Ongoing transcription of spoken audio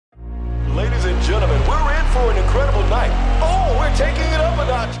gentlemen, we're in for an incredible night. Oh, we're taking it up a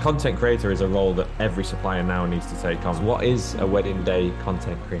notch. Content creator is a role that every supplier now needs to take on. What is a wedding day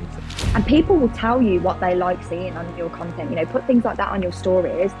content creator? And people will tell you what they like seeing on your content. You know, put things like that on your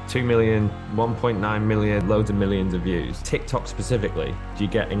stories. 2 million, 1.9 million, loads of millions of views. TikTok specifically, do you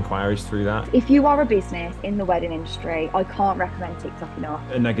get inquiries through that? If you are a business in the wedding industry, I can't recommend TikTok enough.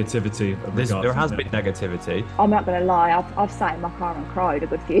 A negativity. There has been negativity. I'm not going to lie, I've sat in my car and cried a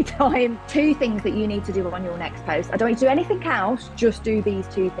good few times. 2 things that you need to do on your next post. I don't need to do anything else, just do these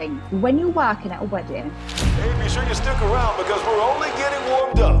 2 things. When you're working at a wedding, Hey, be sure you stick around because we're only getting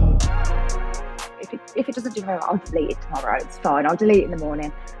warmed up. if it doesn't do very well, I'll delete it tomorrow. It's fine. I'll delete it in the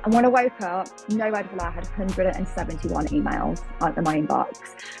morning. And when I woke up, no word of a lie, I had 171 emails in my inbox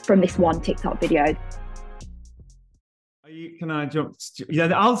from this one TikTok video. Can I jump? Yeah,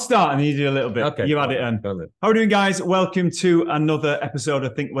 I'll start and you do a little bit. Okay, you had it in. How are we doing, guys? Welcome to another episode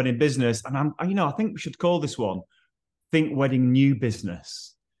of Think Wedding Business. And I think we should call this one Think Wedding New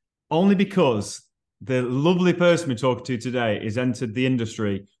Business. Only because the lovely person we're talking to today has entered the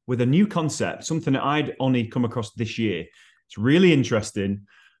industry with a new concept, something that I'd only come across this year. It's really interesting.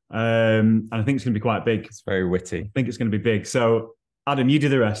 And I think it's going to be quite big. It's very witty. I think it's going to be big. So, Adam, you do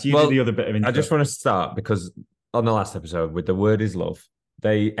the rest. You do the other bit of intro. I just want to start because on the last episode with the word is love,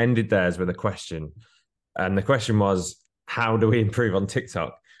 they ended theirs with a question. And the question was, how do we improve on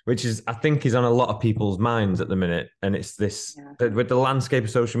TikTok? Which is, I think, is on a lot of people's minds at the minute. And it's this, with the landscape of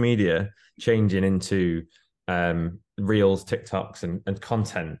social media changing into reels, TikToks and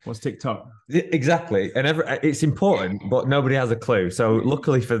content. What's TikTok? Exactly. And it's important, but nobody has a clue. So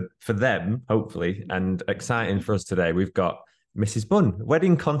luckily for them, hopefully, and exciting for us today, we've got Mrs. Bunn,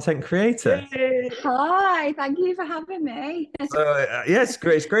 wedding content creator. Hi, thank you for having me. So, it's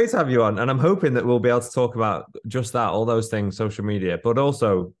great. It's great to have you on. And I'm hoping that we'll be able to talk about just that, all those things, social media, but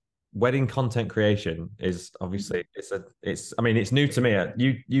also wedding content creation is obviously, it's new to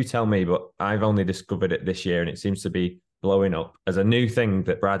me. You tell me, but I've only discovered it this year and it seems to be blowing up as a new thing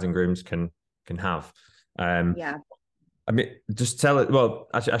that brides and grooms can have. Yeah. I mean, just tell it. Well,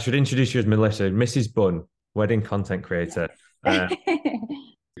 I should introduce you as Melissa, Mrs. Bunn, wedding content creator.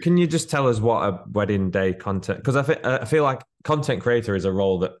 Can you just tell us what a wedding day content? Because I feel like content creator is a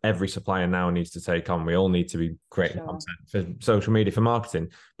role that every supplier now needs to take on. We all need to be creating content for social media, for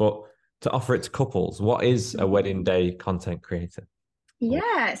marketing, but to offer it to couples, what is a wedding day content creator?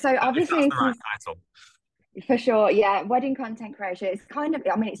 Yeah, so obviously that's the right title. For sure, yeah. Wedding content creation, it's kind of,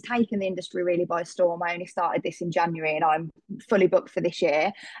 it's taken the industry really by storm. I only started this in January and I'm fully booked for this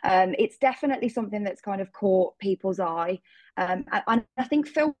year. It's definitely something that's kind of caught people's eye. And I think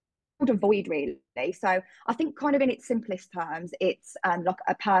filled a void really. So I think kind of in its simplest terms, it's like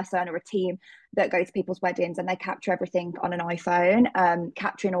a person or a team that go to people's weddings and they capture everything on an iPhone,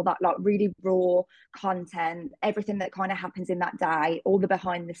 capturing all that like really raw content, everything that kind of happens in that day, all the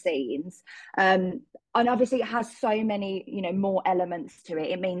behind the scenes. And obviously it has so many, more elements to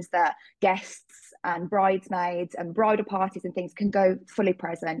it. It means that guests and bridesmaids and bridal parties and things can go fully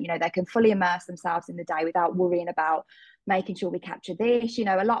present. They can fully immerse themselves in the day without worrying about making sure we capture this.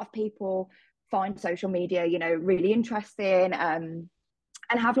 A lot of people find social media, really interesting, and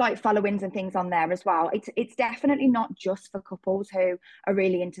have like followings and things on there as well. It's definitely not just for couples who are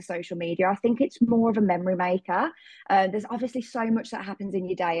really into social media. I think it's more of a memory maker. There's obviously so much that happens in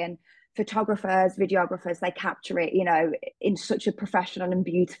your day, and photographers, videographers, they capture it, in such a professional and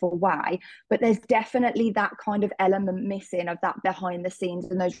beautiful way. But there's definitely that kind of element missing of that behind the scenes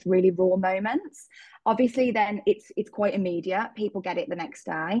and those really raw moments. Obviously, then it's quite immediate. People get it the next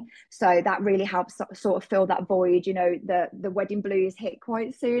day. So that really helps sort of fill that void. The wedding blues hit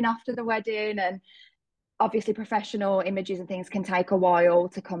quite soon after the wedding, and obviously professional images and things can take a while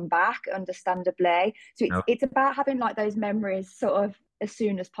to come back, understandably. So it's about having like those memories sort of as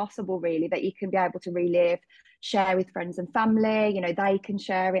soon as possible, really, that you can be able to relive, share with friends and family, they can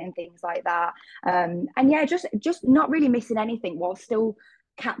share it and things like that. And yeah, just not really missing anything while still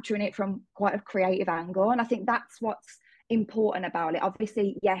capturing it from quite a creative angle. And I think that's what's important about it.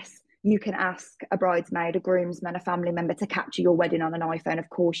 Obviously, yes, you can ask a bridesmaid, a groomsman, a family member to capture your wedding on an iPhone.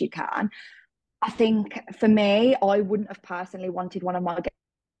 Of course you can. I think for me, I wouldn't have personally wanted one of my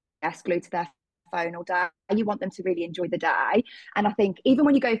guests glued to their phone all day. You want them to really enjoy the day. And I think even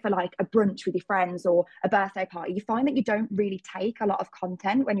when you go for like a brunch with your friends or a birthday party, you find that you don't really take a lot of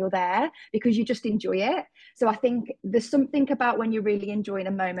content when you're there because you just enjoy it. So I think there's something about when you're really enjoying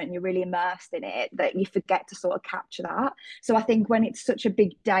a moment and you're really immersed in it that you forget to sort of capture that. So I think when it's such a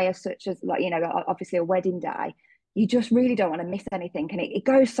big day, such as like, obviously a wedding day, you just really don't want to miss anything. And it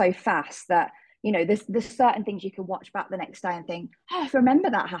goes so fast that there's certain things you can watch back the next day and think, oh, I remember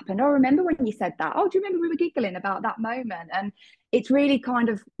that happened. Or I remember when you said that. Oh, do you remember we were giggling about that moment? And it's really kind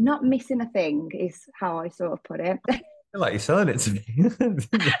of not missing a thing is how I sort of put it. Like you're selling it to me.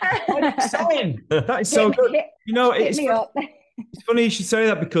 What are you selling? That is so good. Hit me up. It's funny you should say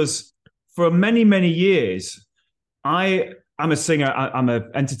that, because for many, many years, I'm a singer, I'm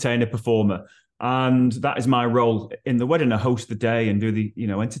an entertainer, performer, and that is my role in the wedding. I host the day and do the,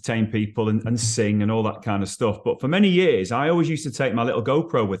 entertain people and sing and all that kind of stuff. But for many years, I always used to take my little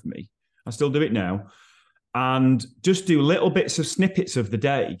GoPro with me. I still do it now, and just do little bits of snippets of the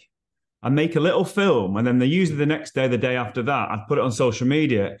day and make a little film. And then usually the next day, the day after that, I'd put it on social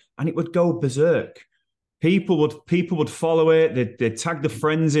media and it would go berserk. People would follow it. They'd tag the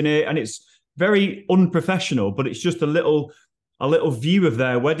friends in it. And it's very unprofessional, but it's just a little view of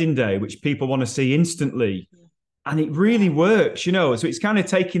their wedding day, which people want to see instantly. And it really works, So it's kind of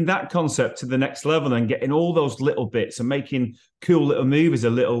taking that concept to the next level and getting all those little bits and making cool little movies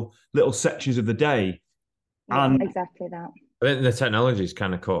of little sections of the day. Yeah, and exactly that. I think the technology's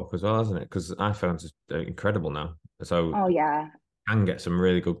kind of caught up as well, hasn't it? Because iPhones are incredible now. So oh yeah, you can get some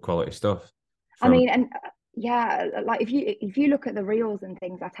really good quality stuff. I mean, and yeah, like if you look at the reels and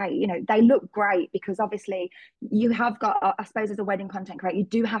things I take, they look great because obviously you have got, I suppose, as a wedding content creator, you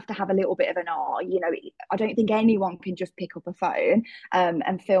do have to have a little bit of an eye. I don't think anyone can just pick up a phone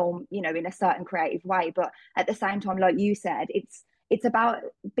and film, in a certain creative way. But at the same time, like you said, it's about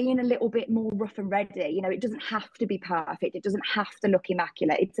being a little bit more rough and ready. It doesn't have to be perfect. It doesn't have to look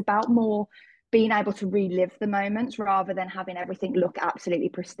immaculate. It's about more being able to relive the moments rather than having everything look absolutely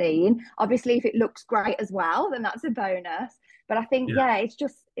pristine. Obviously, if it looks great as well, then that's a bonus. But I think,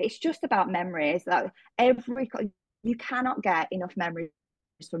 it's just about memories. That you cannot get enough memories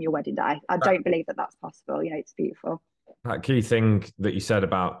from your wedding day. I don't believe that that's possible. It's beautiful. That key thing that you said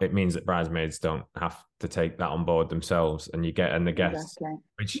about it means that bridesmaids don't have to take that on board themselves, and the guests, exactly.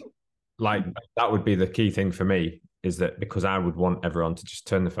 which that would be the key thing for me, is that because I would want everyone to just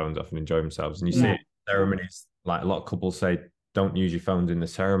turn the phones off and enjoy themselves. And you see it in ceremonies, like a lot of couples say, don't use your phones in the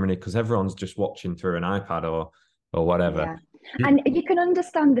ceremony because everyone's just watching through an iPad or whatever. Yeah. And you can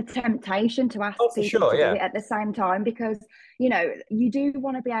understand the temptation to ask people to do it at the same time because, you do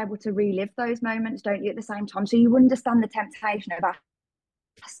want to be able to relive those moments, don't you, at the same time? So you understand the temptation of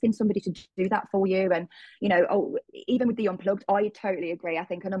asking somebody to do that for you. And, even with the unplugged, I totally agree. I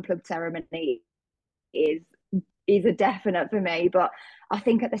think an unplugged ceremony is a definite for me, but I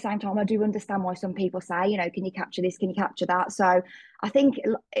think at the same time I do understand why some people say, can you capture this, can you capture that? So I think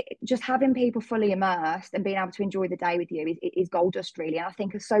just having people fully immersed and being able to enjoy the day with you is gold dust, really. And I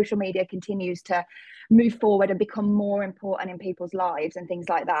think as social media continues to move forward and become more important in people's lives and things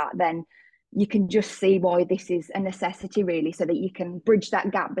like that, then you can just see why this is a necessity, really, so that you can bridge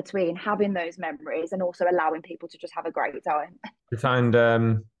that gap between having those memories and also allowing people to just have a great time. You find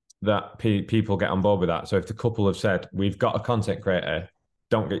that people get on board with that. So if the couple have said, we've got a content creator,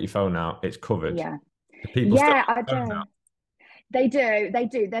 don't get your phone out, it's covered. Yeah. I do. They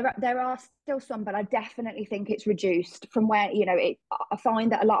do. There are still some, but I definitely think it's reduced from where, I find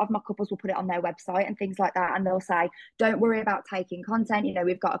that a lot of my couples will put it on their website and things like that. And they'll say, don't worry about taking content.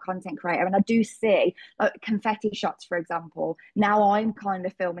 We've got a content creator. And I do see confetti shots, for example. Now I'm kind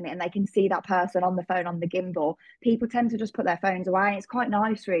of filming it and they can see that person on the phone on the gimbal. People tend to just put their phones away. And it's quite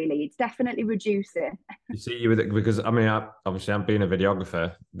nice, really. It's definitely reducing. You see you with it because, obviously I'm being a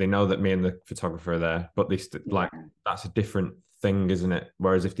videographer. They know that me and the photographer are there, but that's a different thing, isn't it?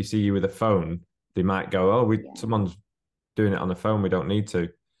 Whereas if they see you with a phone, they might go, someone's doing it on the phone, we don't need to.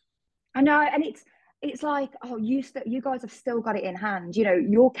 I know, and it's like, you guys have still got it in hand.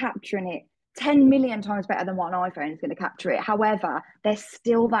 You're capturing it 10 million times better than what an iPhone is going to capture it. However, there's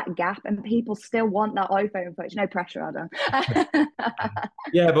still that gap and people still want that iPhone footage. No pressure, Adam.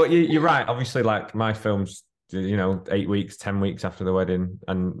 Yeah, but you're right. Obviously, like my films, 8 weeks, 10 weeks after the wedding,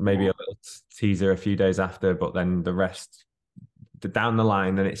 and maybe a little teaser a few days after, but then the rest down the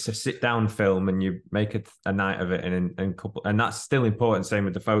line, then it's a sit down film and you make a night of it and that's still important. Same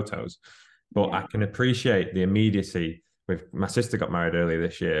with the photos, but I can appreciate the immediacy. With my sister got married earlier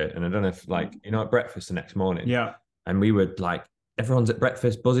this year, and I don't know if at breakfast the next morning, and we would everyone's at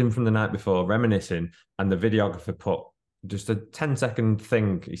breakfast buzzing from the night before, reminiscing, and the videographer put just a 10-second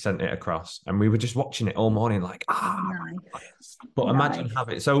thing, he sent it across, and we were just watching it all morning nice. But imagine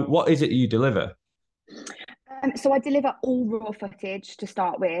having it. So what is it you deliver? So I deliver all raw footage to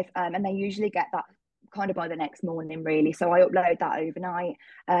start with, and they usually get that kind of by the next morning, really. So I upload that overnight,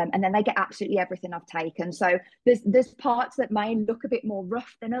 and then they get absolutely everything I've taken. So there's parts that may look a bit more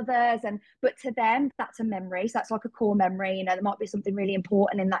rough than others, but to them that's a memory. So that's like a core memory. You know, there might be something really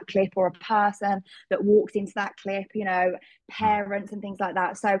important in that clip, or a person that walked into that clip. You know, parents and things like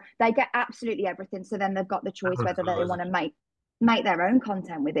that. So they get absolutely everything. So then they've got the choice whether they want to make their own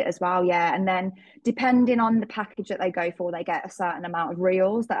content with it as well. Yeah. And then depending on the package that they go for, they get a certain amount of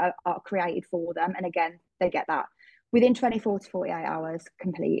reels that are created for them. And again, they get that within 24 to 48 hours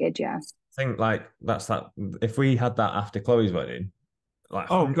completed. Yeah. I think like that's that. If we had that after Chloe's wedding, like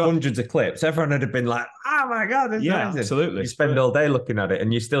God. hundreds of clips, everyone would have been like, "Oh my God, it's amazing." Absolutely. You spend all day looking at it,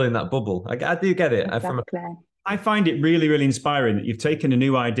 and you're still in that bubble. I do get it. Exactly. I find it really, really inspiring that you've taken a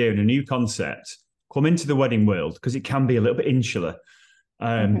new idea and a new concept, come into the wedding world, because it can be a little bit insular.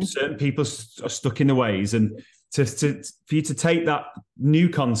 Certain people are stuck in the ways, and for you to take that new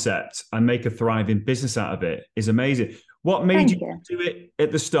concept and make a thriving business out of it is amazing. What made you do it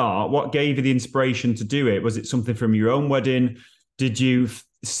at the start? What gave you the inspiration to do it? Was it something from your own wedding? Did you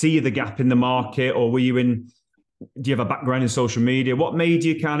see the gap in the market, or do you have a background in social media? What made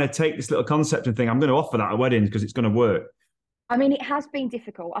you kind of take this little concept and think, I'm going to offer that at weddings because it's going to work? I mean, it has been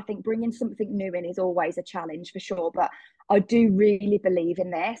difficult. I think bringing something new in is always a challenge for sure, but I do really believe in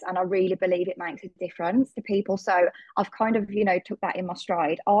this, and I really believe it makes a difference to people. So I've kind of, took that in my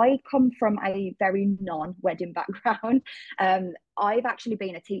stride. I come from a very non-wedding background. I've actually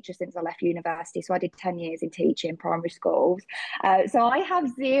been a teacher since I left university. So I did 10 years in teaching primary schools. So I have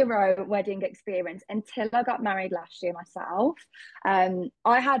zero wedding experience until I got married last year myself.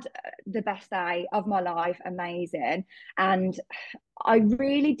 I had the best day of my life, amazing. And I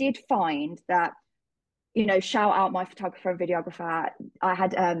really did find that, shout out my photographer and videographer. I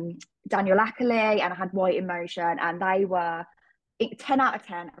had Daniel Ackley and I had White in Motion, and they were 10 out of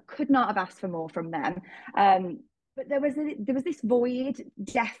 10. I could not have asked for more from them. But there was this void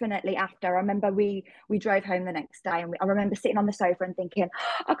definitely after. I remember we drove home the next day, and I remember sitting on the sofa and thinking,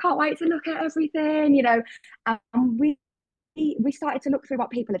 I can't wait to look at everything, and we started to look through what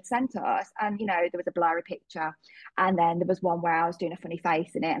people had sent us, and there was a blurry picture, and then there was one where I was doing a funny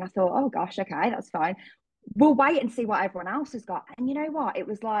face in it, and I thought, oh gosh, okay, that's fine, we'll wait and see what everyone else has got. And you know what, it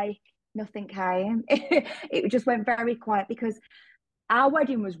was like nothing came. It just went very quiet, because our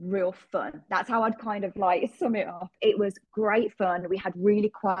wedding was real fun. That's how I'd kind of like sum it up. It was great fun. We had really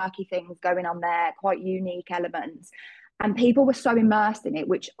quirky things going on there, quite unique elements, and people were so immersed in it,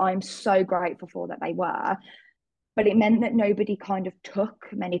 which I'm so grateful for that they were. But it meant that nobody kind of took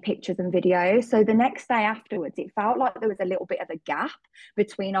many pictures and videos. So the next day afterwards, it felt like there was a little bit of a gap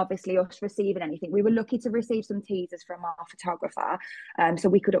between obviously us receiving anything. We were lucky to receive some teasers from our photographer, so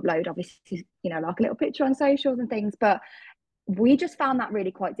we could upload obviously, like a little picture on socials and things. But we just found that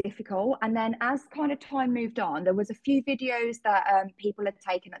really quite difficult. And then as kind of time moved on, there was a few videos that people had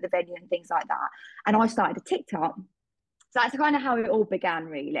taken at the venue and things like that. And I started a TikTok. So that's kind of how it all began,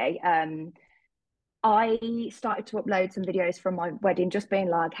 really. I started to upload some videos from my wedding, just being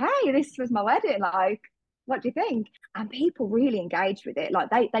like, hey, this was my wedding. Like, what do you think? And people really engaged with it. Like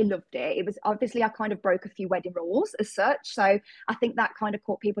they loved it. It was obviously, I kind of broke a few wedding rules as such. So I think that kind of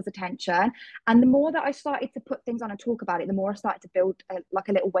caught people's attention. And the more that I started to put things on and talk about it, the more I started to build a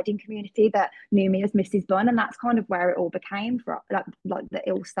little wedding community that knew me as Mrs. Bunn. And that's kind of where it all became from, like that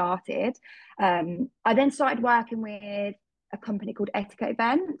it all started. I then started working with a company called Etiquette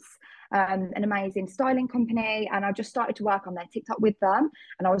Events, an amazing styling company, and I just started to work on their TikTok with them,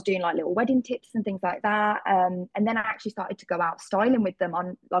 and I was doing like little wedding tips and things like that, and then I actually started to go out styling with them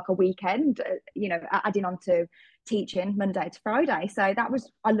on like a weekend, adding on to teaching Monday to Friday. So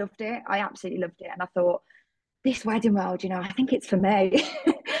I loved it. I absolutely loved it, and I thought, this wedding world, I think it's for me.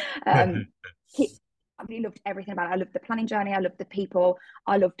 I really loved everything about it. I loved the planning journey. I loved the people.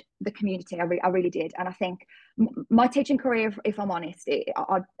 I loved the community. I really did. And I think my teaching career, if I'm honest,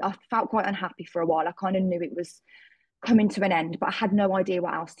 I felt quite unhappy for a while. I kind of knew it was coming to an end, but I had no idea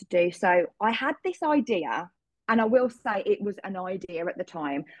what else to do. So I had this idea, and I will say it was an idea at the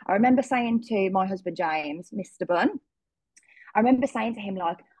time. I remember saying to my husband, James, Mr. Bunn, I remember saying to him,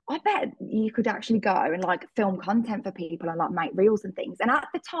 like, I bet you could actually go and like film content for people and like make reels and things. And at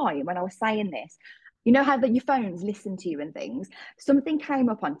the time when I was saying this, you know how that your phones listen to you and things, something came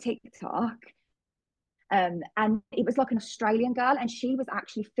up on TikTok, and it was like an Australian girl, and she was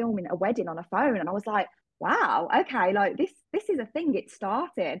actually filming a wedding on a phone. And I was like, wow, okay, like this is a thing. It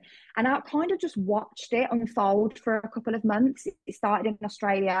started, and I kind of just watched it unfold for a couple of months. It started in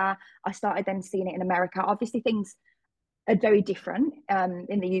Australia. I started then seeing it in America. Obviously things are very different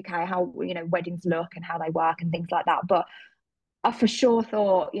in the UK, how weddings look and how they work and things like that. But I for sure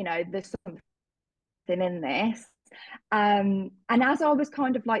thought, there's something in this. And as I was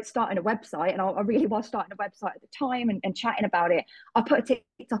kind of like starting a website, and I really was starting a website at the time and chatting about it, I put a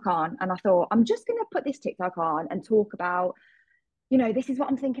TikTok on, and I thought, I'm just going to put this TikTok on and talk about, this is what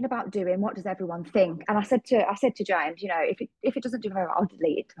I'm thinking about doing. What does everyone think? And I said to James, if it doesn't do very well, I'll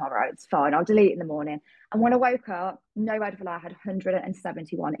delete it tomorrow. It's fine. I'll delete it in the morning. And when I woke up, no word of a lie, I had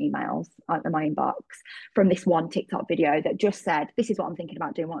 171 emails in my inbox from this one TikTok video that just said, this is what I'm thinking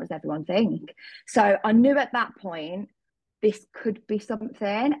about doing. What does everyone think? So I knew at that point this could be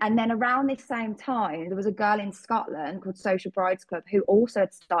something. And then around this same time, there was a girl in Scotland called Social Brides Club who also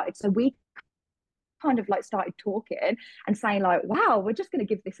had started. So we kind of like started talking and saying like, wow, we're just going to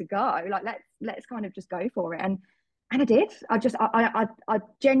give this a go, like let's kind of just go for it. And I did. I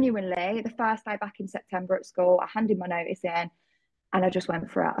genuinely, the first day back in September at school, I handed my notice in and I just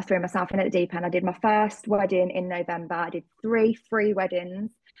went for it. I threw myself in at the deep end. I did my first wedding in November. I did 3 free weddings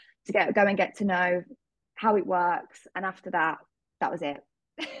to go and get to know how it works, and after that was it.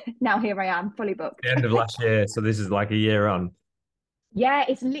 Now here I am, fully booked. The end of last year, so this is like a year on. Yeah,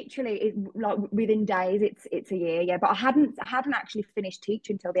 it's literally like within days. It's a year, yeah. But I hadn't actually finished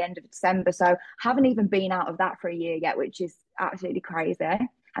teaching till the end of December, so haven't even been out of that for a year yet, which is absolutely crazy.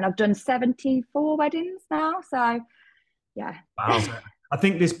 And I've done 74 weddings now, so yeah. Wow. I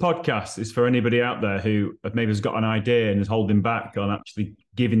think this podcast is for anybody out there who maybe has got an idea and is holding back on actually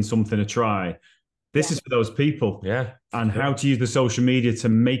giving something a try. This is for those people, and how to use the social media to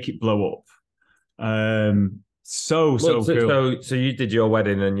make it blow up. So cool. So you did your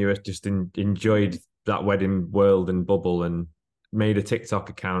wedding and you just enjoyed that wedding world and bubble and made a TikTok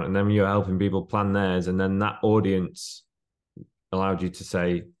account, and then you were helping people plan theirs, and then that audience allowed you to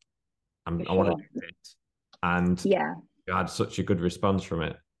say, I want to do it. And you had such a good response from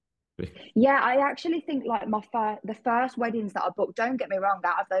it. Yeah, I actually think like the first weddings that I booked, don't get me wrong,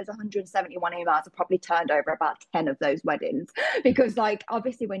 out of those 171 emails, I probably turned over about 10 of those weddings, because like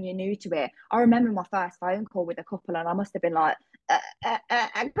obviously when you're new to it, I remember my first phone call with a couple and I must have been like,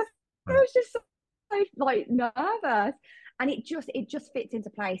 I was just so like nervous. And it just fits into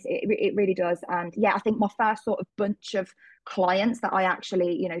place. It really does. And yeah, I think my first sort of bunch of clients that I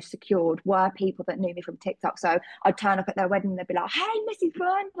actually, secured were people that knew me from TikTok. So I'd turn up at their wedding and they'd be like, hey, Mrs.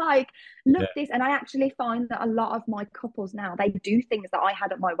 Bunn, like, look this. And I actually find that a lot of my couples now, they do things that I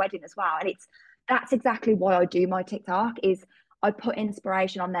had at my wedding as well. And that's exactly why I do my TikTok, is I put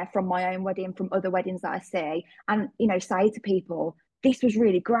inspiration on there from my own wedding, from other weddings that I see, and, say to people, this was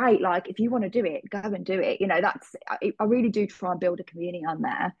really great. Like, if you want to do it, go and do it. I really do try and build a community on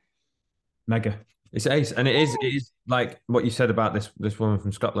there. Mega. It's ace. And it is like what you said about this woman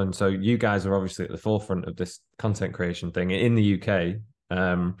from Scotland. So you guys are obviously at the forefront of this content creation thing in the UK.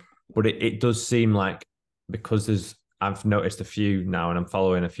 But it does seem like, because I've noticed a few now, and I'm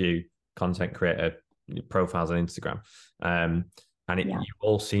following a few content creator profiles on Instagram. You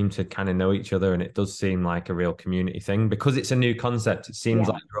all seem to kind of know each other, and it does seem like a real community thing because it's a new concept. It seems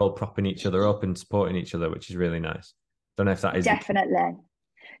like you're all propping each other up and supporting each other, which is really nice. Don't know if that is definitely.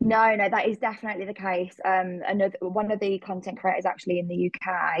 No, that is definitely the case. One of the content creators actually in the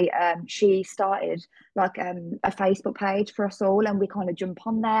UK, she started like a Facebook page for us all, and we kind of jump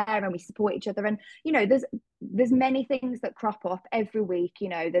on there and we support each other. And there's many things that crop up every week.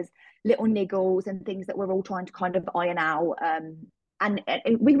 There's little niggles and things that we're all trying to kind of iron out. And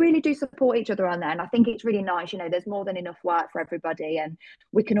we really do support each other on there. And I think it's really nice, there's more than enough work for everybody, and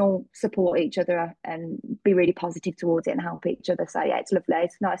we can all support each other and be really positive towards it and help each other. So yeah, it's lovely.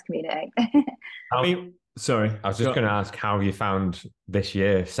 It's a nice community. Sorry. I was just going to ask, how have you found this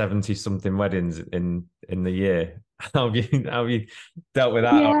year, 70 something weddings in the year? How have you dealt with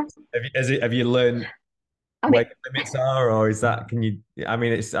that? Yeah. Have you learned where your limits are, or is that,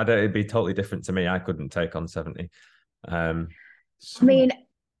 it'd be totally different to me. I couldn't take on 70. I've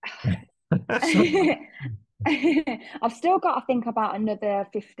still got, I think, about another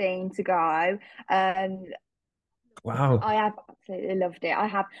 15 to go. Wow. I have absolutely loved it.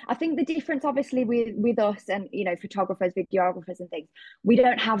 I think the difference obviously with us and, photographers, videographers and things, we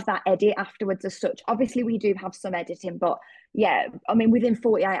don't have that edit afterwards as such. Obviously we do have some editing, but yeah, within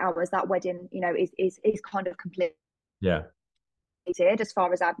 48 hours, that wedding, is kind of complete. Yeah. As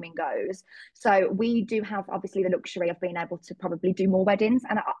far as admin goes. So we do have obviously the luxury of being able to probably do more weddings,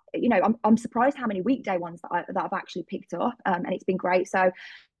 and I'm surprised how many weekday ones that I've actually picked up, and it's been great. So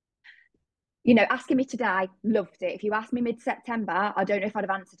asking me today, loved it. If you asked me mid-September, I don't know if I'd have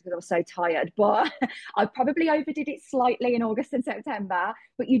answered because I was so tired, but I probably overdid it slightly in August and September.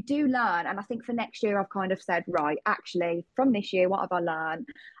 But you do learn, and I think for next year I've kind of said, right, actually from this year, what have I learned?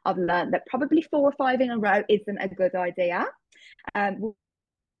 I've learned that probably 4 or 5 in a row isn't a good idea.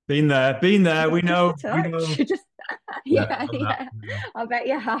 Been there. We know. Just a touch. Just, yeah. I bet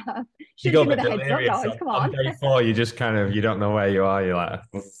you have. You Should go give a me bit the heads up, delirious guys. Come on on. day 4. You just kind of, you don't know where you are. You're like,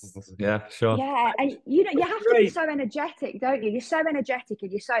 yeah, sure. Yeah, and you have to be Great. so energetic, don't you? You're so energetic,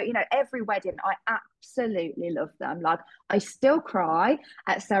 and you're so, every wedding, I absolutely love them. Like, I still cry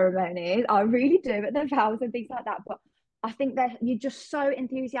at ceremonies. I really do, at the vows and things like that. But I think that you're just so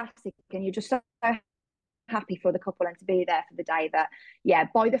enthusiastic, and you're just so happy for the couple and to be there for the day that, yeah,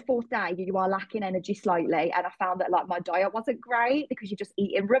 by the 4th day, you are lacking energy slightly. And I found that, like, my diet wasn't great because you're just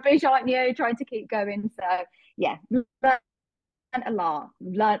eating rubbish, aren't you? Trying to keep going. So, yeah, learned a lot.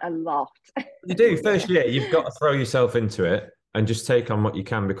 You do. First year, you've got to throw yourself into it and just take on what you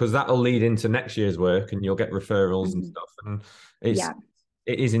can, because that'll lead into next year's work and you'll get referrals and stuff. And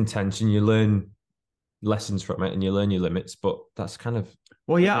it is intense, and you learn lessons from it and you learn your limits, but that's kind of...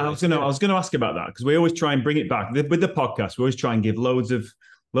 Well, yeah, I was gonna ask about that, because we always try and bring it back with the podcast. We always try and give loads of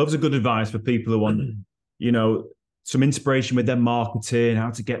good advice for people who want, some inspiration with their marketing, how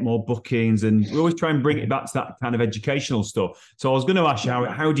to get more bookings, and we always try and bring it back to that kind of educational stuff. So I was going to ask you,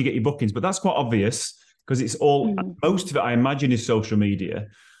 how do you get your bookings? But that's quite obvious, because it's all most of it, I imagine, is social media.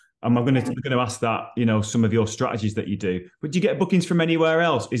 And we're going to ask that, some of your strategies that you do. But do you get bookings from anywhere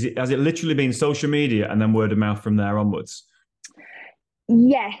else? Has it literally been social media and then word of mouth from there onwards?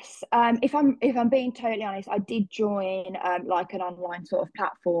 Yes. If I'm being totally honest, I did join like an online sort of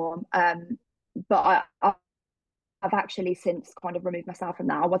platform, but I've actually since kind of removed myself from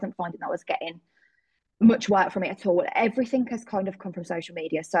that. I wasn't finding that I was getting much work from it at all. Everything has kind of come from social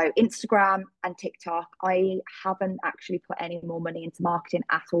media. So Instagram and TikTok, I haven't actually put any more money into marketing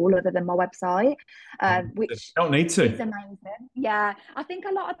at all, other than my website, which don't need to. is amazing. Yeah, I think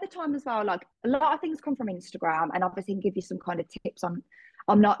a lot of the time as well, like, a lot of things come from Instagram, and obviously can give you some kind of tips on.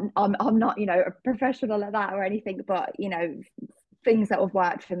 I'm not a professional at that or anything, but things that have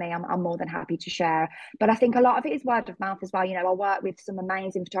worked for me, I'm more than happy to share. But I think a lot of it is word of mouth as well. I work with some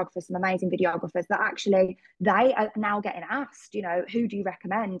amazing photographers, some amazing videographers that actually, they are now getting asked, who do you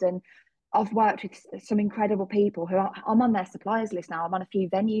recommend? And I've worked with some incredible people who I'm on their suppliers list now. I'm on a few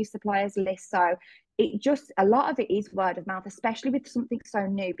venue suppliers list. So a lot of it is word of mouth, especially with something so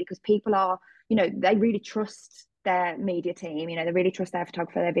new, because people are, they really trust their media team, they really trust their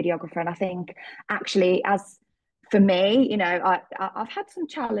photographer, their videographer. And I think actually, for me, I've had some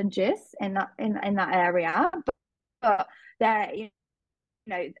challenges in that area, but they're,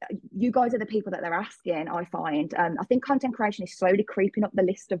 you guys are the people that they're asking, I find. I think content creation is slowly creeping up the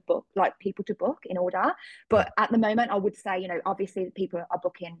list of people to book in order. But at the moment, I would say, obviously people are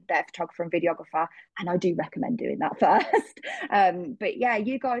booking their photographer and videographer, and I do recommend doing that first. But yeah,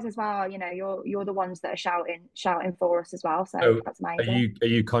 you guys as well, you're the ones that are shouting for us as well. So that's amazing. Are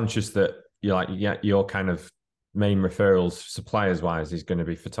you conscious that your kind of main referrals suppliers wise is going to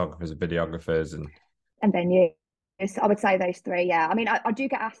be photographers and videographers and then you? I would say those 3. Yeah, I mean, I do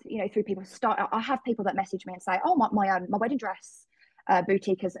get asked, through people. I have people that message me and say, "Oh, my wedding dress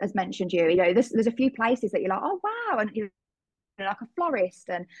boutique has mentioned you." There's a few places that you're like, "Oh, wow," and like a florist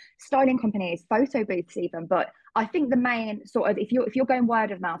and styling companies, photo booths even. But I think the main sort of, if you're going word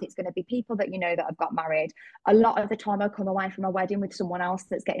of mouth, it's going to be people that that have got married. A lot of the time, I come away from a wedding with someone else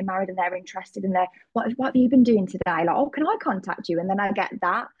that's getting married, and they're interested, and what have you been doing today? Like, oh, can I contact you? And then I get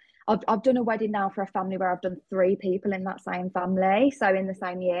that. I've done a wedding now for a family where I've done 3 people in that same family, so in the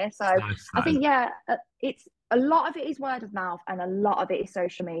same year. So nice. I think it's a lot of it is word of mouth, and a lot of it is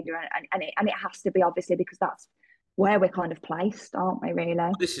social media, and it has to be, obviously, because that's where we're kind of placed, aren't we? Really.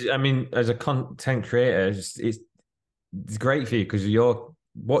 This is, I mean, as a content creator, it's great for you, because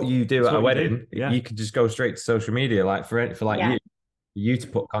what you do at a wedding, you can just go straight to social media. Like for you to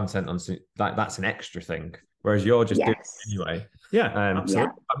put content on, like, that's an extra thing, whereas you're just doing it anyway. Yeah,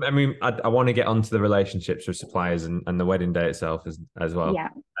 absolutely. I mean, I want to get onto the relationships with suppliers and the wedding day itself as well. Yeah.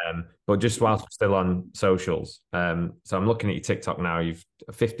 But just whilst we're still on socials, so I'm looking at your TikTok now. You've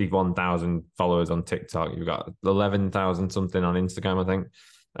 51,000 followers on TikTok. You've got 11,000 something on Instagram, I think.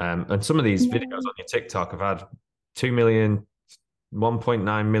 And some of these videos on your TikTok have had 2 million,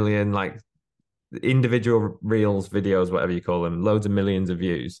 1.9 million, like individual reels, videos, whatever you call them, loads of millions of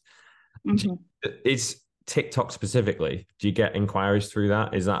views. Mm-hmm. It's TikTok specifically. Do you get inquiries through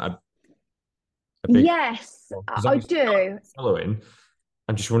that? Is that a big... Yes, I do. Following.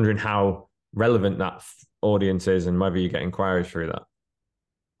 I'm just wondering how relevant that audience is and whether you get inquiries through that.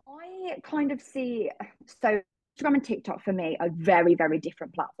 I kind of see, so Instagram and TikTok for me are very, very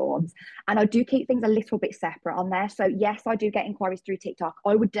different platforms, and I do keep things a little bit separate on there. So yes, I do get inquiries through TikTok.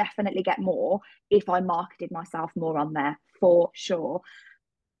 I would definitely get more if I marketed myself more on there, for sure.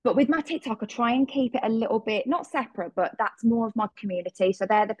 But with my TikTok, I try and keep it a little bit, not separate, but that's more of my community. So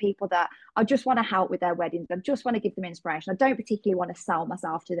they're the people that I just want to help with their weddings. I just want to give them inspiration. I don't particularly want to sell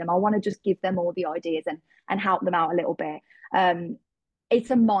myself to them. I want to just give them all the ideas and help them out a little bit.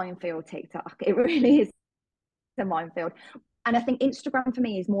 It's a minefield, TikTok. It really is a minefield. And I think Instagram for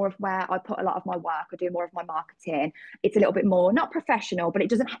me is more of where I put a lot of my work. I do more of my marketing. It's a little bit more, not professional, but it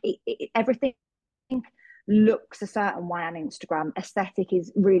doesn't, everything looks a certain way on Instagram. Aesthetic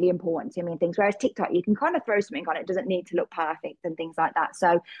is really important to me and things. Whereas TikTok, you can kind of throw something on it. It doesn't need to look perfect and things like that.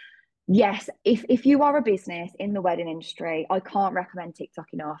 So yes, if you are a business in the wedding industry, I can't recommend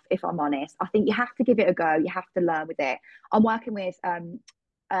TikTok enough, if I'm honest. I think you have to give it a go. You have to learn with it. I'm working with a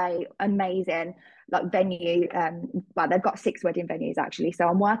amazing like venue. Well, they've got 6 wedding venues actually. So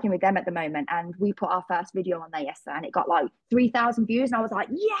I'm working with them at the moment, and we put our first video on there yesterday, and it got like 3,000 views, and I was like,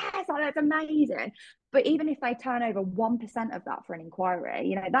 yes, like, that's amazing. But even if they turn over 1% of that for an inquiry,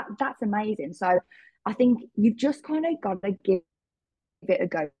 you know, that's amazing. So I think you've just kind of got to give it a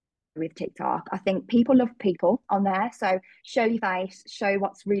go with TikTok. I think people love people on there. So show your face, show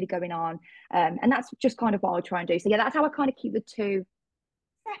what's really going on. And that's just kind of what I try and do. So yeah, that's how I kind of keep the two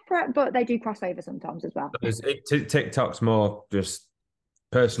separate, but they do cross over sometimes as well. TikTok's more just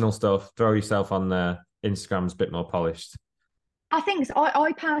personal stuff. Throw yourself on there. Instagram's a bit more polished. I think so.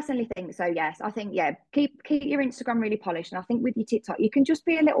 I personally think so. Yes, I think keep your Instagram really polished, and I think with your TikTok you can just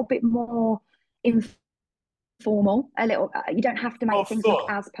be a little bit more informal. A little, you don't have to make things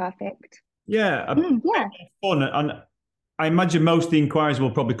look as perfect. Yeah, yeah, fun. And I imagine most of the inquiries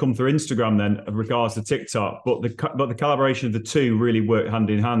will probably come through Instagram then, in regards to TikTok. But the collaboration of the two really work hand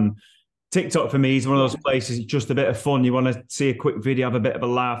in hand. TikTok for me is one of those places. It's just a bit of fun. You want to see a quick video, have a bit of a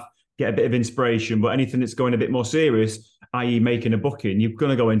laugh, get a bit of inspiration. But anything that's going a bit more serious, i.e., making a booking, you're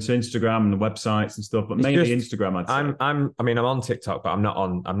going to go into Instagram and the websites and stuff. But it's mainly just, Instagram. I'd say. I'm on TikTok, but I'm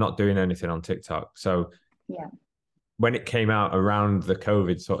not doing anything on TikTok. So yeah. When it came out around the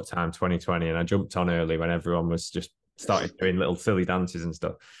COVID sort of time, 2020, and I jumped on early when everyone was just started doing little silly dances and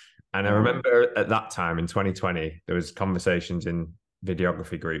stuff. And I remember at that time in 2020, there was conversations in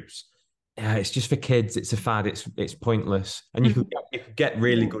videography groups. Yeah, it's just for kids. It's a fad. It's pointless. And you could get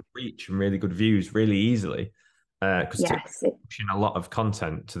really good reach and really good views really easily because TikTok's pushing a lot of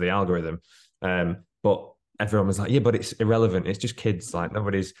content to the algorithm. But everyone was like, yeah, but it's irrelevant. It's just kids. Like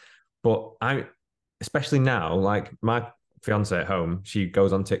nobody's. But especially now, like my fiance at home, she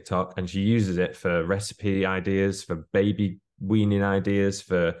goes on TikTok and she uses it for recipe ideas, for baby weaning ideas,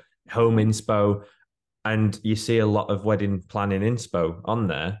 for home inspo. And you see a lot of wedding planning inspo on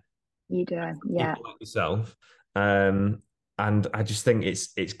there. You do, yeah. Like yourself. And I just think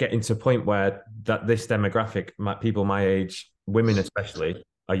it's getting to a point where that this demographic, people my age, women especially,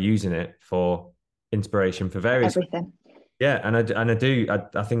 are using it for inspiration for various everything. Yeah, and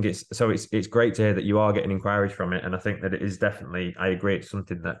I think it's great to hear that you are getting inquiries from it, and I think that it is definitely. I agree, it's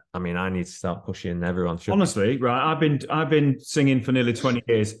something that I need to start pushing. Everyone should. Honestly, right? I've been singing for nearly 20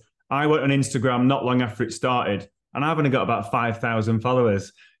 years. I went on Instagram not long after it started, and I've only got about 5,000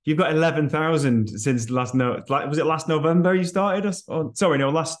 followers. You've got 11,000 since was it last November you started?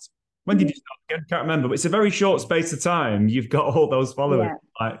 When did you start? I can't remember, but it's a very short space of time. You've got all those followers.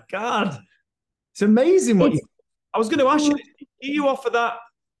 Yeah. Like, God, it's amazing I was going to ask you, do you offer that?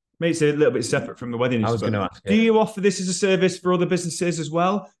 Maybe it's a little bit separate from the wedding. I was going to ask. Do you offer this as a service for other businesses as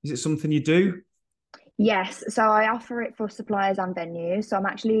well? Is it something you do? Yes. So I offer it for suppliers and venues. So I'm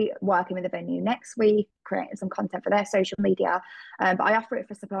actually working with a venue next week, creating some content for their social media. But I offer it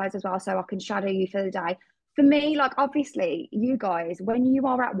for suppliers as well. So I can shadow you for the day. For me, like obviously you guys, when you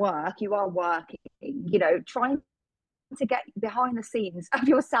are at work, you are working, you know, trying to get behind the scenes of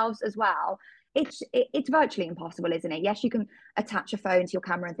yourselves as well. It's virtually impossible, isn't it? Yes, you can attach a phone to your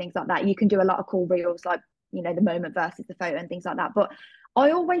camera and things like that. You can do a lot of cool reels, like, you know, the moment versus the photo and things like that. But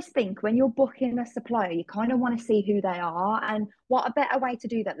I always think when you're booking a supplier, you kind of want to see who they are, and what a better way to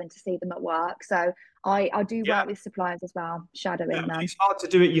do that than to see them at work. So I do work with suppliers as well, shadowing them. It's hard to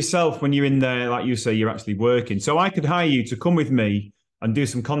do it yourself when you're in there, like you say, you're actually working. So I could hire you to come with me and do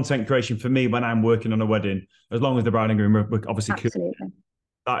some content creation for me when I'm working on a wedding, as long as the bride and groom are obviously absolutely cool.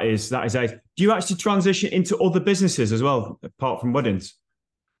 That is ace. Do you actually transition into other businesses as well, apart from weddings?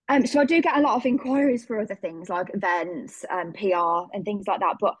 So I do get a lot of inquiries for other things like events and PR and things like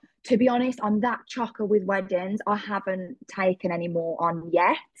that. But to be honest, I'm that chocker with weddings. I haven't taken any more on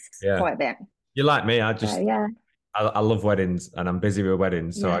yet. Yeah. Quite a bit. You're like me. I love weddings and I'm busy with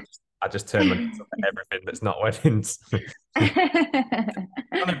weddings. So I just turn my hands to everything that's not weddings. Try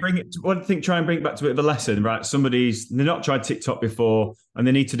and bring it back to a bit of a lesson, right? They've not tried TikTok before and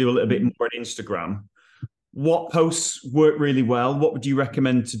they need to do a little bit more on Instagram. what posts work really well? What would you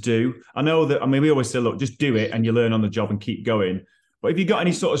recommend to do? I know that, I mean, we always say, look, just do it and you learn on the job and keep going. But have you got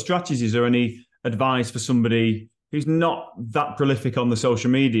any sort of strategies or any advice for somebody who's not that prolific on the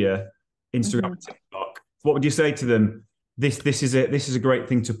social media, Instagram, TikTok? What would you say to them? This is a great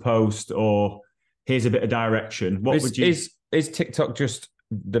thing to post, or here's a bit of direction. What would you? Is TikTok just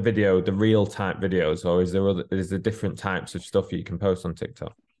the real type videos, or is there different types of stuff you can post on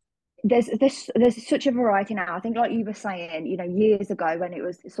TikTok? There's such a variety now. I think, like you were saying, years ago when it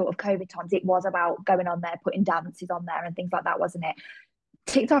was sort of COVID times, it was about going on there, putting dances on there and things like that, wasn't it?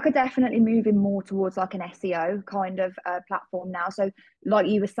 TikTok are definitely moving more towards like an SEO kind of platform now. So like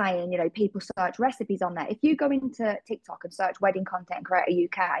you were saying, people search recipes on there. If you go into TikTok and search wedding content creator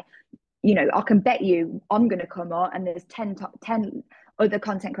UK, I can bet you I'm going to come up and there's 10 other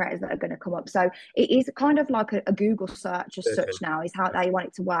content creators that are going to come up. So it is kind of like a Google search as such now, is how they want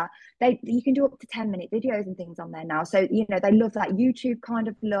it to work. You can do up to 10-minute videos and things on there now. So, they love that YouTube kind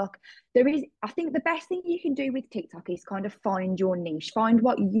of look. I think the best thing you can do with TikTok is kind of find your niche, find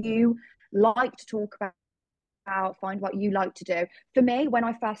what you like to talk about, find what you like to do. For me, when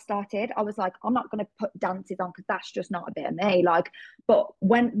I first started, I was like, I'm not going to put dances on because that's just not a bit of me. But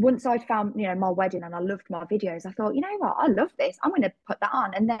once I found my wedding and I loved my videos, I thought, you know what, I love this, I'm going to put that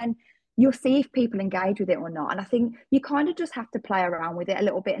on. And then you'll see if people engage with it or not. And I think you kind of just have to play around with it a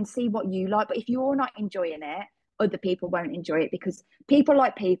little bit and see what you like. But if you're not enjoying it, other people won't enjoy it, because people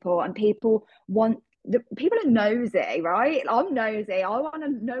like people, and people are nosy, right? I'm nosy. I want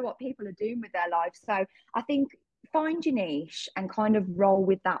to know what people are doing with their lives. So I think find your niche and kind of roll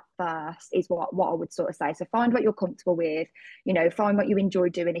with that first is what I would sort of say. So find what you're comfortable with, find what you enjoy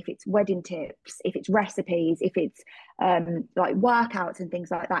doing. If it's wedding tips, if it's recipes, if it's like workouts and things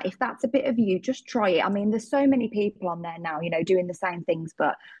like that. If that's a bit of you, just try it. I mean, there's so many people on there now, doing the same things,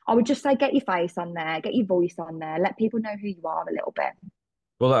 but I would just say get your face on there, get your voice on there, let people know who you are a little bit.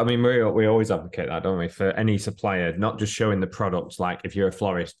 Well, I mean, we always advocate that, don't we? For any supplier, not just showing the products. Like if you're a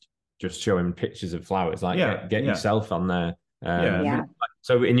florist, just showing pictures of flowers. Like get yourself on there.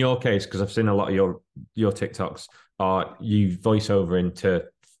 So in your case, because I've seen a lot of your TikToks, are you voice over into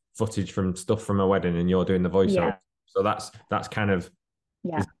footage from stuff from a wedding, and you're doing the voiceover. So that's kind of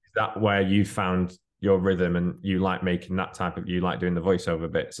is that where you found your rhythm, and you like making that type of, you like doing the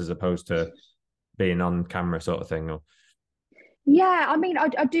voiceover bits as opposed to being on camera sort of thing? Or yeah, I mean,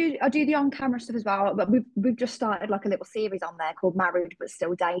 I do the on-camera stuff as well, but we've just started like a little series on there called Married But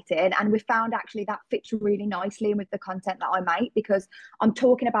Still Dating, and we found actually that fits really nicely with the content that I make, because I'm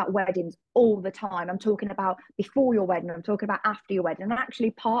talking about weddings all the time. I'm talking about before your wedding, I'm talking about after your wedding, and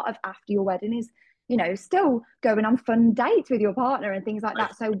actually part of after your wedding is, still going on fun dates with your partner and things like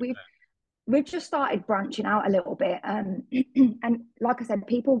that. So we've just started branching out a little bit, and like I said,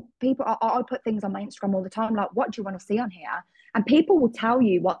 people I put things on my Instagram all the time, like, what do you want to see on here? And people will tell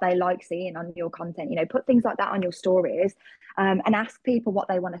you what they like seeing on your content. Put things like that on your stories, and ask people what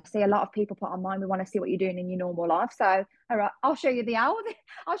they want to see. A lot of people put on mine, we want to see what you're doing in your normal life. So all right, I'll show you the Aldi.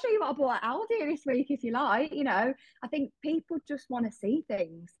 I'll show you what I bought at Aldi this week if you like. I think people just want to see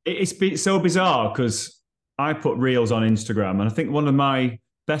things. It's so bizarre, because I put reels on Instagram, and I think one of my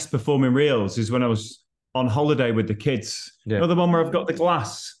best performing reels is when I was on holiday with the kids. The one where I've got the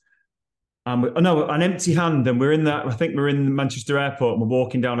glass, an empty hand, and we're in that. I think we're in Manchester Airport, and we're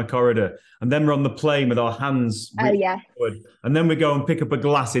walking down a corridor, and then we're on the plane with our hands forward, and then we go and pick up a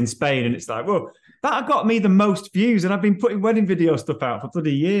glass in Spain, and it's like, whoa, that got me the most views, and I've been putting wedding video stuff out for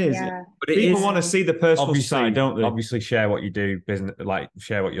bloody years. But people want to see the personal side, don't they? Obviously, share what you do, business, like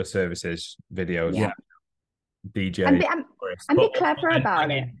share what your service is, videos, DJ, and be clever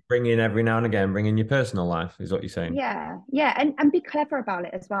about it. Bring in every now and again, bring in your personal life, is what you're saying. And be clever about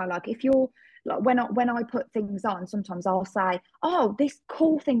it as well. Like if you're like, when I put things on, sometimes I'll say, oh, this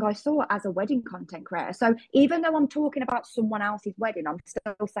cool thing I saw as a wedding content creator. So even though I'm talking about someone else's wedding, I'm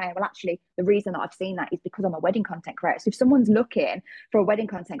still saying, well, actually, the reason that I've seen that is because I'm a wedding content creator. So if someone's looking for a wedding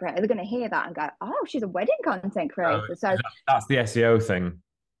content creator, they're going to hear that and go, oh, she's a wedding content creator. So that's the SEO thing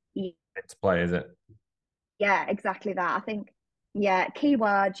to play, is it? Yeah, exactly that. I think,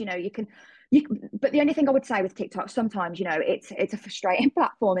 keywords, but the only thing I would say with TikTok, sometimes, it's a frustrating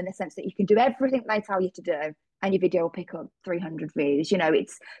platform in the sense that you can do everything they tell you to do and your video will pick up 300 views.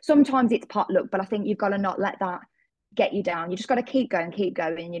 Sometimes it's pot luck, but I think you've got to not let that get you down. You just got to keep going,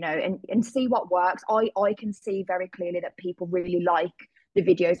 and see what works. I can see very clearly that people really like the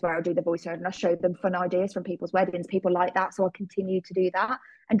videos where I do the voiceover and I show them fun ideas from people's weddings. People like that. So I continue to do that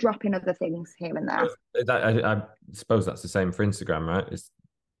and drop in other things here and there. I suppose that's the same for Instagram, right? It's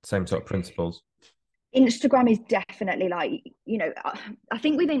the same sort of principles. Instagram is definitely like, I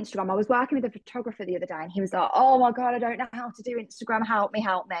think with Instagram, I was working with a photographer the other day and he was like, oh my God, I don't know how to do Instagram. Help me,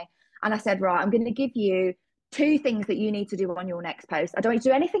 help me. And I said, right, I'm going to give you 2 things that you need to do on your next post. I don't need to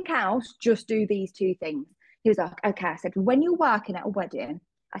do anything else. Just do these 2 things. He was like, okay. I said, when you're working at a wedding,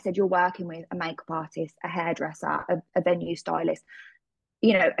 I said, you're working with a makeup artist, a hairdresser, a venue stylist,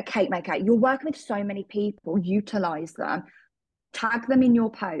 a cake maker. You're working with so many people, utilize them, tag them in your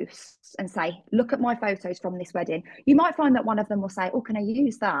posts and say, look at my photos from this wedding. You might find that one of them will say, oh, can I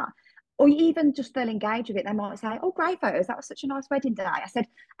use that? Or even just they'll engage with it. They might say, oh, great photos. That was such a nice wedding day. I said,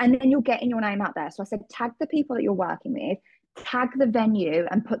 and then you're getting your name out there. So I said, tag the people that you're working with, tag the venue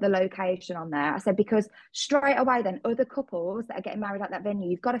and put the location on there. I said, because straight away, then other couples that are getting married at that venue,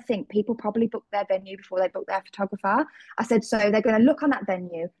 you've got to think people probably book their venue before they book their photographer. I said, so they're going to look on that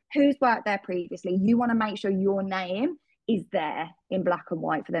venue, who's worked there previously. You want to make sure your name is there in black and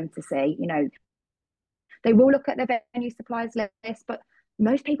white for them to see. They will look at their venue suppliers list, but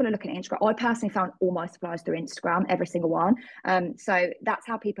most people are looking at Instagram. I personally found all my suppliers through Instagram, every single one. So that's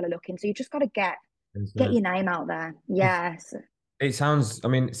how people are looking. So you just got to get your name out there. Yes. It sounds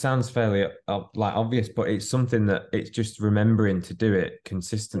fairly like obvious, but it's something that it's just remembering to do it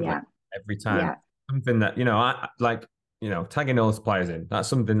consistently every time. Yeah. Something that, I like, tagging all the suppliers in. That's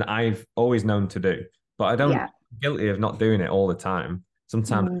something that I've always known to do, but I don't guilty of not doing it all the time.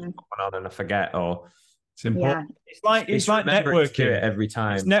 Sometimes I put one on and I forget, or it's important. It's like networking every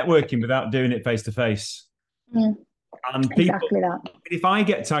time. It's networking without doing it face to face. And people, exactly that. If I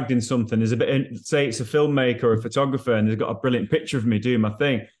get tagged in something, there's a bit, say it's a filmmaker or a photographer, and they've got a brilliant picture of me doing my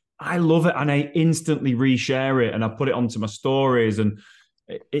thing. I love it, and I instantly reshare it, and I put it onto my stories, and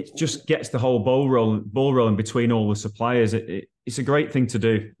it just gets the whole ball rolling between all the suppliers. It's a great thing to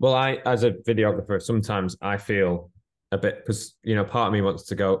do. Well, as a videographer, sometimes I feel a bit, because part of me wants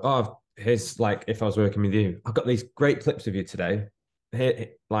to go, oh, here's, like, if I was working with you, I've got these great clips of you today. Here,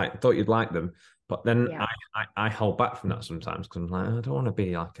 like, thought you'd like them. But then I hold back from that sometimes because I'm like, I don't want to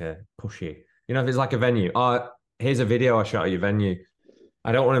be like a pushy. If it's like a venue, oh, here's a video I shot at your venue.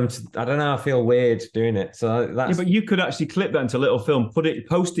 I don't want them to, I don't know, I feel weird doing it. So that's... Yeah, but you could actually clip that into a little film,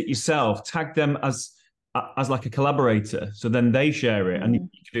 post it yourself, tag them as like a collaborator. So then they share it, and you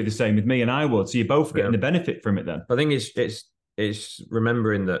could do the same with me and I would. So you're both getting the benefit from it then. I think it's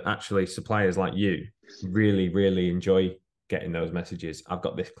remembering that actually suppliers like you really, really enjoy getting those messages. I've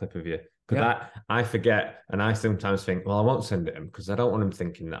got this clip of you. Because I forget, and I sometimes think, well, I won't send it them because I don't want them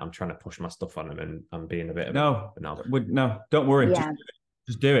thinking that I'm trying to push my stuff on them and I'm being a bit of no, don't worry. Yeah.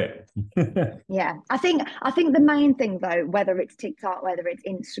 Just do it. Yeah. I think the main thing though, whether it's TikTok, whether it's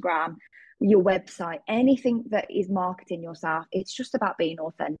Instagram, your website, anything that is marketing yourself, it's just about being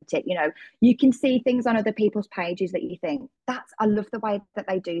authentic. You can see things on other people's pages that you think, I love the way that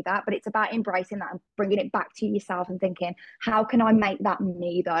they do that, but it's about embracing that and bringing it back to yourself and thinking, how can I make that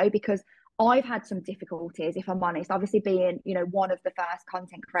me though? Because I've had some difficulties, if I'm honest, obviously being, one of the first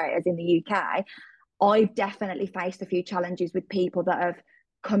content creators in the UK, I've definitely faced a few challenges with people that have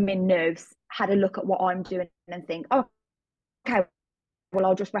come in new, had a look at what I'm doing and think, oh, okay, well,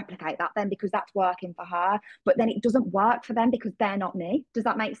 I'll just replicate that then because that's working for her. But then it doesn't work for them because they're not me. Does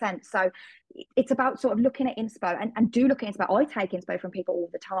that make sense? So it's about sort of looking at inspo and do look at inspo. I take inspo from people all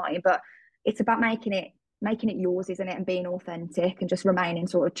the time, but it's about making it yours, isn't it? And being authentic and just remaining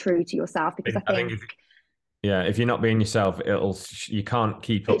sort of true to yourself, because I think if you're not being yourself, you can't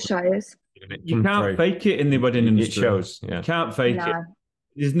keep up. It shows. You can't fake it in the wedding industry. It shows. Yeah. You can't fake it.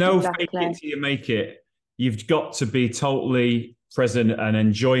 There's no fake it till you make it. You've got to be totally present and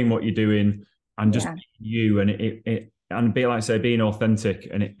enjoying what you're doing and just you, and it and be, like I say, being authentic,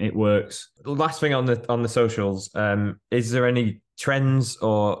 and it works. Last thing on the socials, is there any trends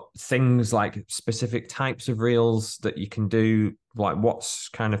or things like specific types of reels that you can do? Like what's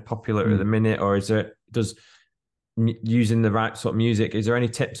kind of popular at the minute, or using the right sort of music? Is there any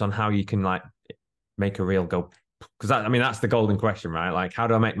tips on how you can like make a reel go? Because that's the golden question, right? Like, how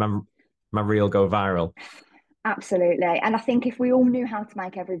do I make my reel go viral? Absolutely. And I think if we all knew how to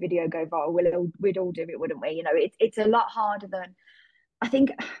make every video go viral, we'd all do it, wouldn't we? It's a lot harder than, I think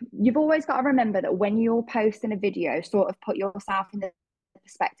you've always got to remember that when you're posting a video, sort of put yourself in the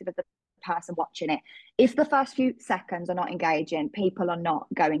perspective of the person watching it. If the first few seconds are not engaging, people are not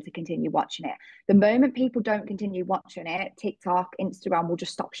going to continue watching it. The moment people don't continue watching it, TikTok, Instagram will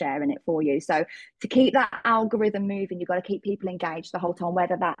just stop sharing it for you. So to keep that algorithm moving, you've got to keep people engaged the whole time,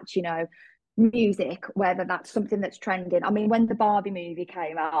 whether that's, music, whether that's something that's trending. I mean, when the Barbie movie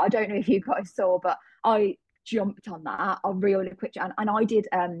came out, I don't know if you guys saw, but I jumped on that. I really quick, and I did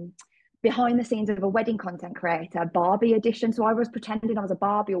behind the scenes of a wedding content creator Barbie edition. So I was pretending I was a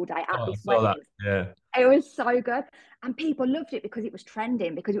Barbie all day at this wedding. It was so good. And people loved it because it was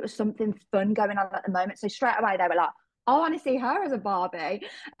trending, because it was something fun going on at the moment. So straight away they were like, I want to see her as a Barbie.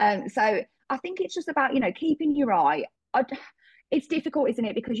 So I think it's just about, keeping your eye. It's difficult, isn't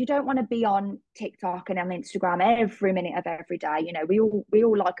it? Because you don't want to be on TikTok and on Instagram every minute of every day. We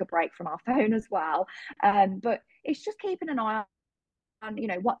all like a break from our phone as well. But it's just keeping an eye on,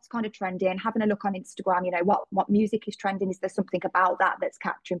 what's kind of trending, having a look on Instagram, what music is trending. Is there something about that that's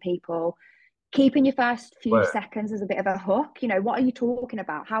capturing people? Keeping your first few seconds as a bit of a hook. What are you talking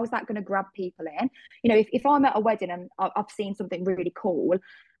about? How is that going to grab people in? If I'm at a wedding and I've seen something really cool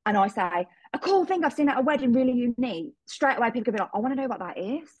and I say, a cool thing I've seen at a wedding, really unique, straight away people can be like, I want to know what that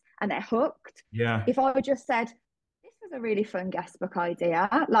is. And they're hooked. Yeah. If I just said, this was a really fun guest book idea,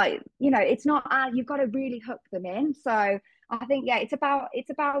 it's not, you've got to really hook them in. So I think, it's about,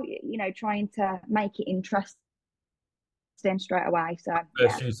 trying to make it interesting straight away. So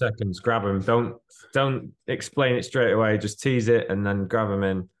first few seconds, grab them. Don't explain it straight away. Just tease it and then grab them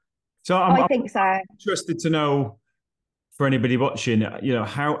in. So I think so. Interested to know, for anybody watching,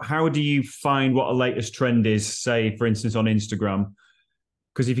 how do you find what a latest trend is? Say, for instance, on Instagram.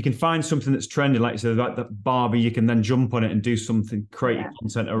 Because if you can find something that's trending, like you said, like that Barbie, you can then jump on it and do something, create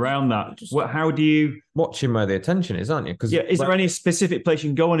content around that. How do you watching where the attention is, aren't you? Because is there any specific place you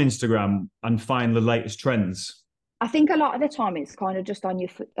can go on Instagram and find the latest trends? I think a lot of the time it's kind of just on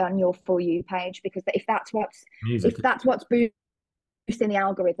your For You page, because if that's what's boosting the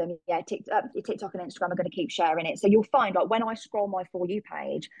algorithm, TikTok and Instagram are going to keep sharing it. So you'll find, like, when I scroll my For You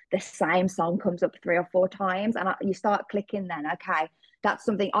page, the same song comes up 3 or 4 times, and you start clicking. Then that's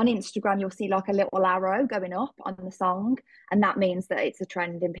something. On Instagram you'll see like a little arrow going up on the song, and that means that it's a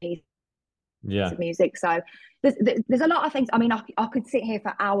trending piece of music. So there's a lot of things. I mean, I could sit here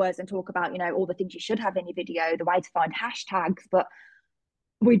for hours and talk about all the things you should have in your video, the way to find hashtags, but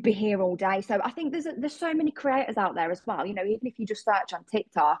we'd be here all day. So I think there's so many creators out there as well. Even if you just search on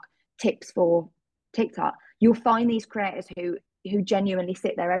TikTok, tips for TikTok, you'll find these creators who genuinely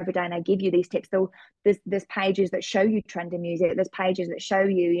sit there every day and they give you these tips. There's pages that show you trending music. There's pages that show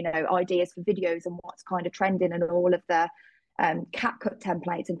you, ideas for videos and what's kind of trending, and all of the CapCut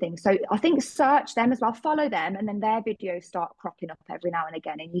templates and things. So I think search them as well, follow them, and then their videos start cropping up every now and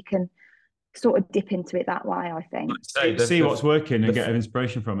again, and you can sort of dip into it that way, I think. See what's working and get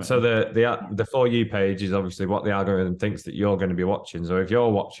inspiration from it. So the For You page is obviously what the algorithm thinks that you're going to be watching. So if you're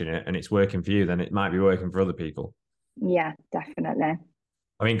watching it and it's working for you, then it might be working for other people. Yeah, definitely.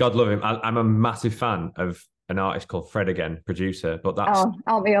 I mean, God love him. I'm a massive fan of an artist called Fred Again, producer, but that's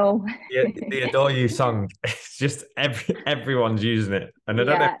aren't we all? the Adore You song. It's just everyone's using it, and I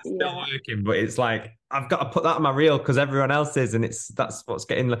don't know if it's still working, but it's like I've got to put that on my reel because everyone else is, and that's what's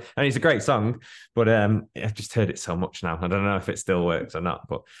getting. And it's a great song, but I've just heard it so much now. I don't know if it still works or not.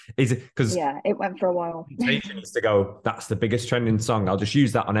 But is it because it went for a while. Used to go, that's the biggest trending song. I'll just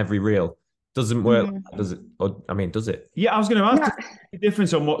use that on every reel. Doesn't work, does it? Or, I mean, does it? Yeah, I was going to ask the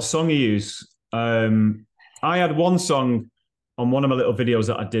difference on what song you use. I had one song on one of my little videos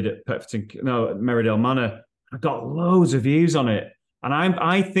that I did at Merridale Manor. I got loads of views on it, and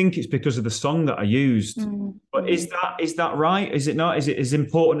I think it's because of the song that I used. But is that right? Is it not? Is it as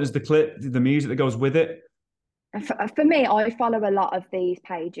important as the clip, the music that goes with it? For me, I follow a lot of these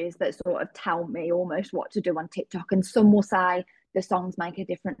pages that sort of tell me almost what to do on TikTok, and some will say the songs make a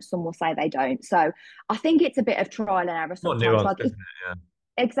difference, some will say they don't. So I think it's a bit of trial and error sometimes.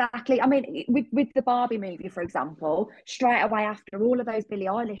 Exactly. I mean, with the Barbie movie, for example, straight away after all of those Billie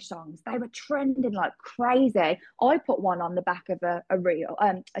Eilish songs, they were trending like crazy. I put one on the back of a reel,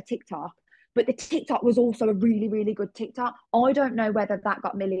 a TikTok, but the TikTok was also a really, really good TikTok. I don't know whether that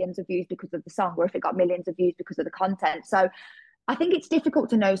got millions of views because of the song or if it got millions of views because of the content. So I think it's difficult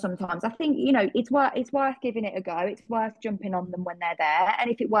to know sometimes. I think, it's worth giving it a go. It's worth jumping on them when they're there.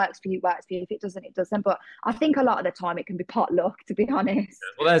 And if it works for you, it works for you. If it doesn't, it doesn't. But I think a lot of the time it can be pot luck, to be honest.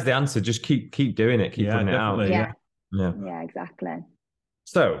 Well, there's the answer. Just keep doing it. Keep putting it out. Yeah, exactly.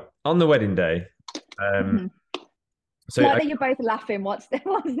 So on the wedding day, so that you're both laughing. What's the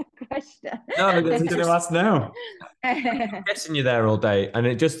question? No, I'm going to ask now. I'm guessing you're there all day, and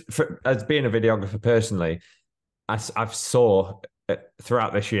it just as being a videographer personally, I've saw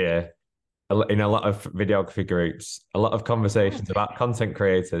throughout this year in a lot of videography groups, a lot of conversations about content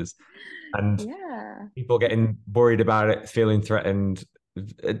creators and people getting worried about it, feeling threatened,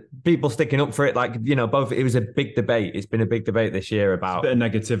 people sticking up for it. Like, both. It was a big debate. It's been a big debate this year about a bit of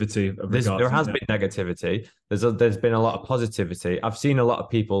negativity. There has been negativity. There's been a lot of positivity. I've seen a lot of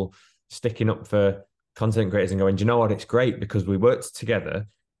people sticking up for content creators and going, do you know what? It's great because we worked together.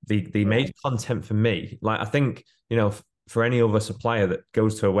 They made content for me. Like, I think, for any other supplier that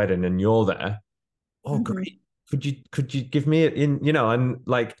goes to a wedding and you're there, Oh, great. Could you give me and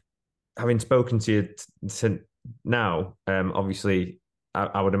like having spoken to you since now, obviously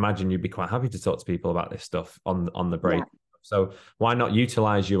I would imagine you'd be quite happy to talk to people about this stuff on the break. Yeah. So why not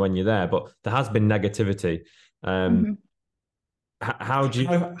utilize you when you're there? But there has been negativity. How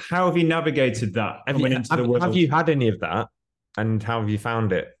how have you navigated that coming into the world? Have you had any of that, and how have you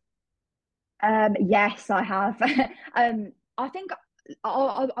found it? Yes, I have. I think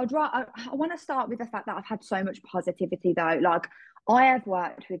I want to start with the fact that I've had so much positivity though. Like I have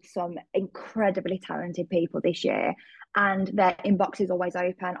worked with some incredibly talented people this year, and their inbox is always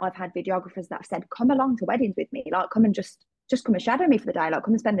open. I've had videographers that have said, "Come along to weddings with me. Like, come and just come and shadow me for the day. Like,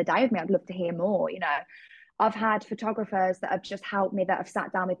 come and spend the day with me. I'd love to hear more." I've had photographers that have just helped me, that have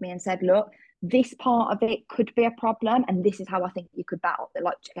sat down with me and said, "Look, this part of it could be a problem, and this is how I think you could battle,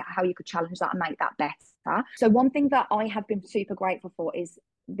 like how you could challenge that and make that better." So one thing that I have been super grateful for is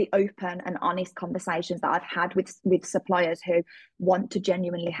the open and honest conversations that I've had with suppliers who want to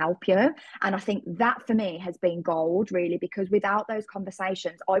genuinely help you. And I think that for me has been gold, really, because without those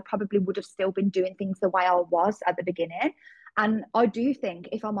conversations, I probably would have still been doing things the way I was at the beginning. And I do think,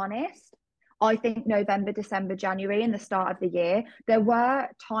 if I'm honest, I think November, December, January, and the start of the year, there were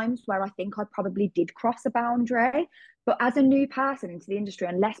times where I think I probably did cross a boundary. But as a new person into the industry,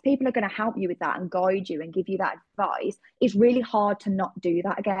 unless people are going to help you with that and guide you and give you that advice, it's really hard to not do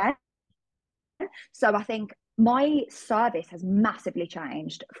that again. So I think my service has massively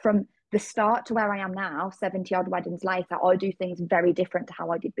changed from the start to where I am now, 70 odd weddings later. I do things very different to how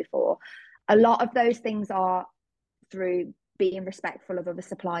I did before. A lot of those things are through being respectful of other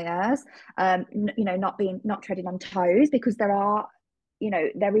suppliers, not treading on toes, because there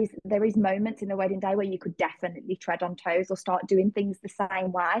is moments in the wedding day where you could definitely tread on toes or start doing things the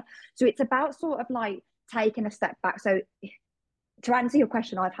same way. So it's about sort of like taking a step back. So to answer your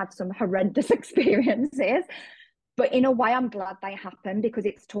question, I've had some horrendous experiences, but in a way I'm glad they happened, because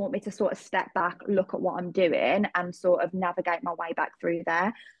it's taught me to sort of step back, look at what I'm doing, and sort of navigate my way back through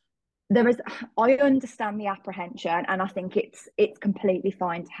there. I understand the apprehension, and I think it's completely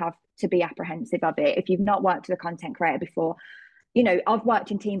fine to be apprehensive of it. If you've not worked with a content creator before, I've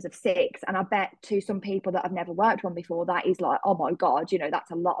worked in teams of 6, and I bet to some people that have never worked one before, that is like, oh my God,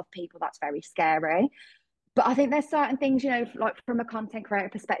 that's a lot of people. That's very scary. But I think there's certain things, like from a content creator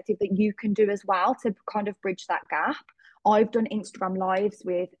perspective, that you can do as well to kind of bridge that gap. I've done Instagram lives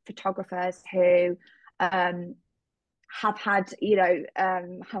with photographers who have had,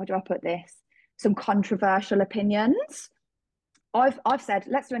 how do I put this? Some controversial opinions. I've said,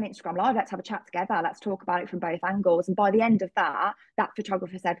 let's do an Instagram live, let's have a chat together, let's talk about it from both angles. And by the end of that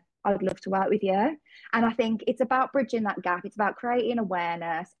photographer said, "I would love to work with you." And I think it's about bridging that gap. It's about creating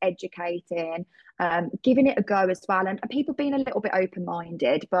awareness, educating, giving it a go as well, and people being a little bit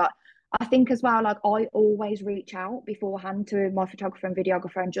open-minded. But I think as well, like, I always reach out beforehand to my photographer and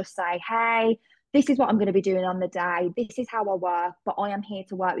videographer and just say, "Hey, this is what I'm going to be doing on the day. This is how I work, but I am here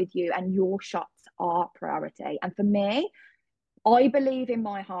to work with you, and your shots are priority." And for me, I believe in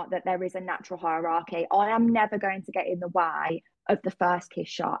my heart that there is a natural hierarchy. I am never going to get in the way of the first kiss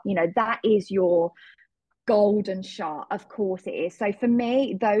shot. That is your golden shot. Of course it is. So for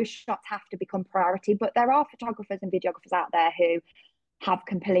me, those shots have to become priority. But there are photographers and videographers out there who have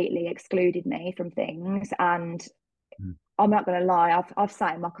completely excluded me from things. And I'm not going to lie, I've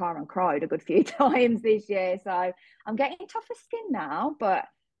sat in my car and cried a good few times this year. So I'm getting tougher skin now, but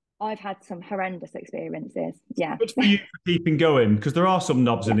I've had some horrendous experiences. Yeah. Good for you for keeping going, because there are some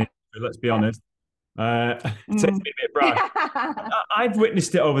knobs in it, let's be honest. It takes me a bit brash. I've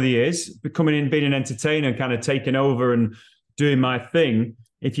witnessed it over the years, being an entertainer, kind of taking over and doing my thing.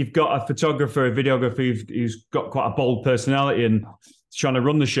 If you've got a photographer, a videographer who's got quite a bold personality and trying to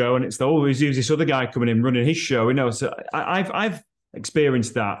run the show, and it's always this other guy coming in running his show, So I've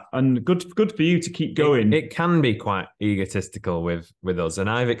experienced that, and good for you to keep going. It can be quite egotistical with us, and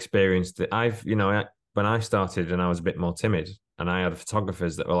I've experienced it. When I started and I was a bit more timid, and I had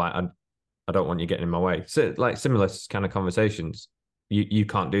photographers that were like, I don't want you getting in my way. So like similar kind of conversations. You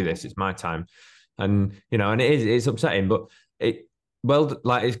can't do this. It's my time, and and it's upsetting, but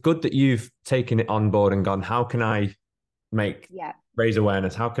it's good that you've taken it on board and gone, how can I raise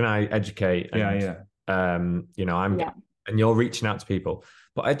awareness? How can I educate? And, and you're reaching out to people,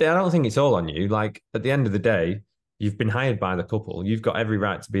 but I don't think it's all on you. Like at the end of the day, you've been hired by the couple. You've got every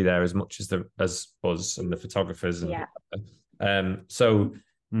right to be there as much as us and the photographers. And,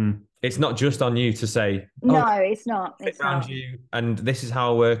 it's not just on you to say, no, it's not. It's around not. you, and this is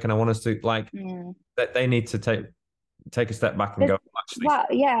how I work, and I want us to that they need to take a step back and go, actually, well,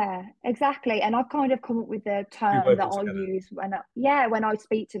 yeah, exactly. And I've kind of come up with the term that I use when I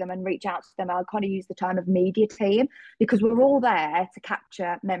speak to them and reach out to them. I kind of use the term of media team, because we're all there to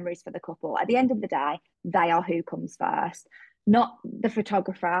capture memories for the couple. At the end of the day, they are who comes first. Not the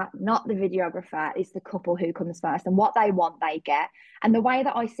photographer, not the videographer. It's the couple who comes first, and what they want, they get. And the way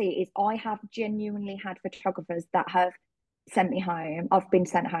that I see it is, I have genuinely had photographers that have sent me home. I've been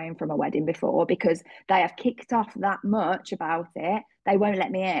sent home from a wedding before because they have kicked off that much about it. They won't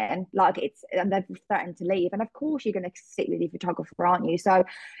let me in, and they've threatened to leave. And of course, you're going to sit with your photographer, aren't you? So,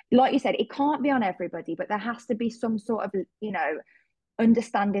 like you said, it can't be on everybody, but there has to be some sort of,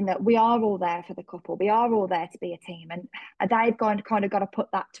 understanding that we are all there for the couple. We are all there to be a team, and they've kind of got to put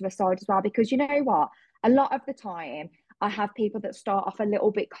that to a side as well, because you know what? A lot of the time, I have people that start off a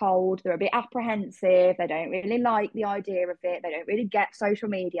little bit cold. They're a bit apprehensive. They don't really like the idea of it. They don't really get social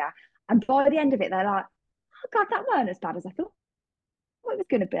media. And by the end of it, they're like, oh God, that weren't as bad as I thought it was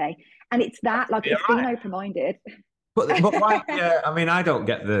going to be. And it's that, it's being open-minded. But why? Yeah, I mean, I don't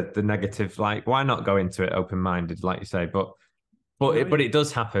get the negative. Like, why not go into it open-minded, like you say? But it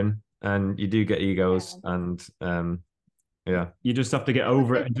does happen, and you do get egos, and you just have to get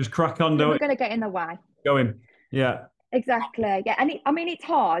over it and just crack on. We're going to get in the way. Go in, yeah. Exactly. Yeah. And it's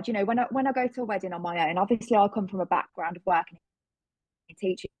hard, when I go to a wedding on my own. Obviously I come from a background of working in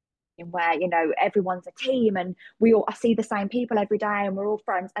teaching, where, everyone's a team, and I see the same people every day, and we're all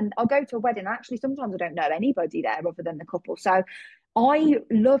friends. And I'll go to a wedding, actually sometimes I don't know anybody there other than the couple. So I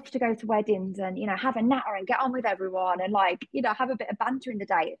love to go to weddings and, have a natter and get on with everyone, and have a bit of banter in the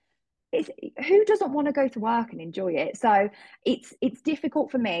day. Who doesn't want to go to work and enjoy it? So it's difficult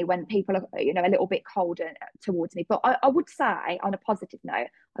for me when people are, a little bit colder towards me. But I would say, on a positive note,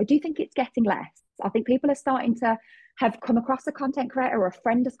 I do think it's getting less. I think people are starting to have come across a content creator, or a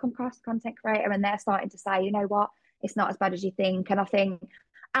friend has come across a content creator, and they're starting to say, you know what, it's not as bad as you think. And I think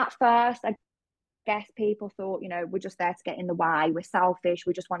at first, I guess people thought, we're just there to get in the way, we're selfish,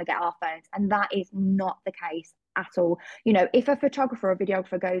 we just want to get our phones. And that is not the case at all. If a photographer or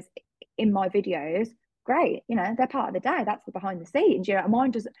videographer goes in my videos, great, they're part of the day. That's the behind the scenes.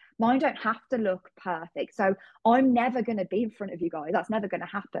 Mine don't have to look perfect. So I'm never going to be in front of you guys. That's never going to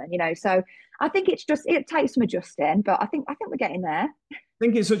happen. So I think it takes some adjusting, but I think we're getting there. I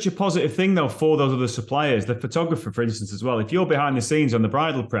think it's such a positive thing though for those other suppliers, the photographer, for instance, as well. If you're behind the scenes on the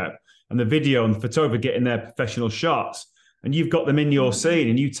bridal prep, and the video and the photographer getting their professional shots, and you've got them in your scene,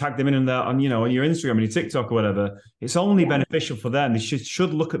 and you tag them in on your Instagram and your TikTok or whatever, it's only beneficial for them. They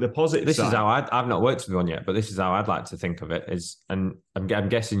should look at the positive this side. Is how I've not worked with one yet, but this is how I'd like to think of it. And I'm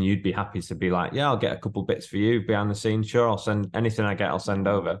guessing you'd be happy to be like, yeah, I'll get a couple bits for you behind the scenes. Sure, I'll send anything I get. I'll send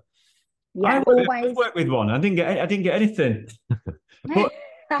over. Yeah, I worked with one. I didn't get anything, but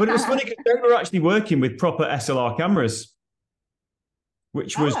it was funny because they were actually working with proper SLR cameras,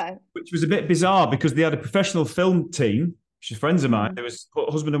 which was a bit bizarre, because they had a professional film team, which is friends of mine. There was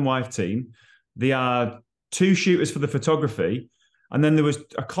a husband and wife team. They had 2 shooters for the photography, and then there was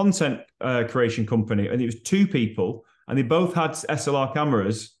a content creation company, and it was 2 people, and they both had SLR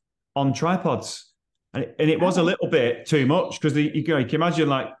cameras on tripods. And it was a little bit too much, because you can imagine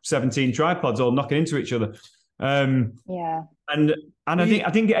 17 tripods all knocking into each other. And I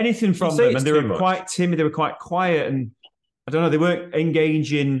didn't get anything from them, and they were quite timid. They were quite quiet, and I don't know, they weren't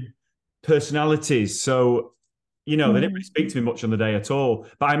engaging personalities. So, they didn't really speak to me much on the day at all.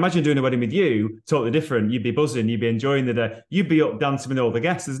 But I imagine doing a wedding with you, totally different. You'd be buzzing, you'd be enjoying the day. You'd be up dancing with all the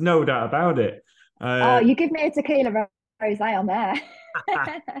guests. There's no doubt about it. You give me a tequila rosé on there.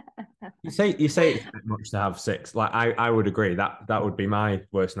 You say it's a bit much to have 6. I would agree. That would be my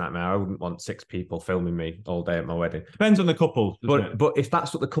worst nightmare. I wouldn't want 6 people filming me all day at my wedding. Depends on the couple. But if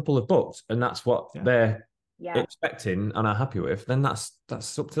that's what the couple have booked, and that's what they're expecting and are happy with, then that's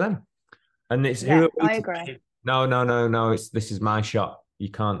up to them. And it's I agree. No. This is my shot.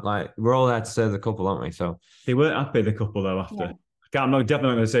 You can't we're all there to serve the couple, aren't we? So they weren't happy, the couple though. After I'm not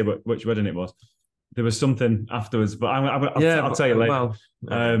definitely going to say which wedding it was. There was something afterwards, but I'll tell you later.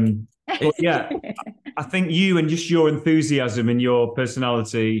 But yeah, I think you and just your enthusiasm and your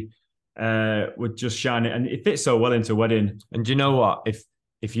personality would just shine it, and it fits so well into a wedding. And do you know what?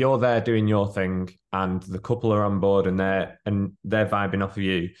 If you're there doing your thing and the couple are on board and they're vibing off of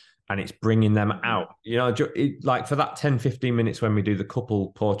you, and it's bringing them out, for that 10, 15 minutes when we do the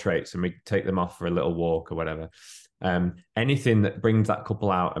couple portraits and we take them off for a little walk or whatever, anything that brings that couple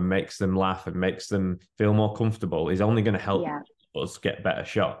out and makes them laugh and makes them feel more comfortable is only going to help us get better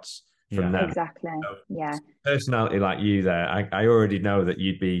shots from them. Exactly. So, personality like you there, I already know that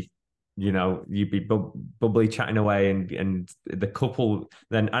you'd be bubbly chatting away, and the couple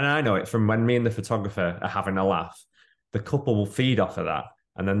then, and I know it from when me and the photographer are having a laugh, the couple will feed off of that,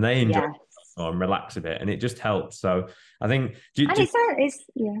 and then they enjoy Yes. it and relax a bit, and it just helps. So I think, And it's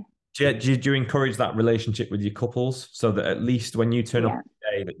yeah. do you encourage that relationship with your couples so that at least when you turn up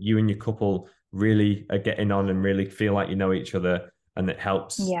today, that you and your couple really are getting on and really feel like you know each other, and it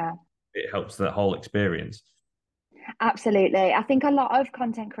helps the whole experience? Absolutely. I think a lot of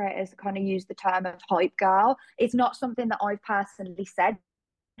content creators kind of use the term of hype girl. It's not something that I've personally said,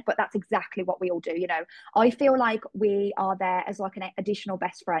 but that's exactly what we all do. I feel like we are there as like an additional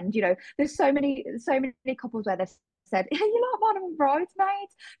best friend. There's so many couples where they've said, you're not one of my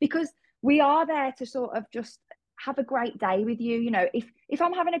bridesmaids, because we are there to sort of just have a great day with you. If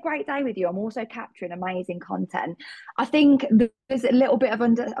I'm having a great day with you, I'm also capturing amazing content. I think there's a little bit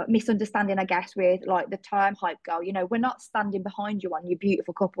of misunderstanding, I guess, with like the term hype girl. We're not standing behind you on your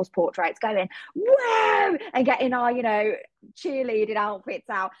beautiful couples portraits going whoa and getting our cheerleading outfits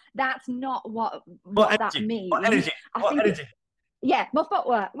out. That's not what that means. What energy? Yeah, my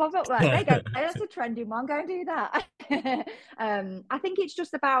footwork. There you go. That's a trendy one. Go and do that. I think it's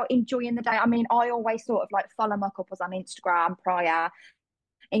just about enjoying the day. I mean, I always sort of like follow my couples on Instagram prior,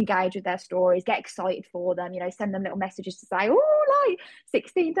 engage with their stories, get excited for them, send them little messages to say, oh, like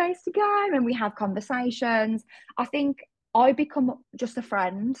 16 days to go. And we have conversations. I think I become just a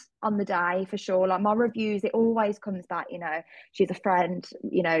friend on the day for sure. Like my reviews, it always comes back, she's a friend,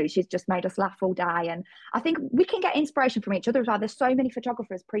 she's just made us laugh all day. And I think we can get inspiration from each other as well. There's so many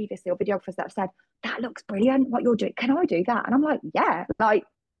photographers previously or videographers that have said, that looks brilliant, what you're doing. Can I do that? And I'm like, yeah, like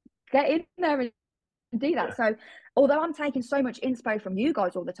get in there and do that. So although I'm taking so much inspo from you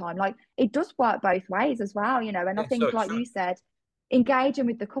guys all the time, like it does work both ways as well, and I think you said, engaging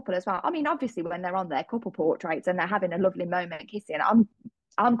with the couple as well. I mean, obviously when they're on their couple portraits and they're having a lovely moment kissing,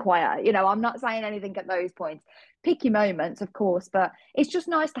 I'm quiet, I'm not saying anything at those points. Pick your moments, of course, but it's just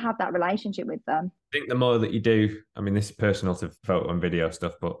nice to have that relationship with them. I think the more that you do, I mean, this is personal to photo and video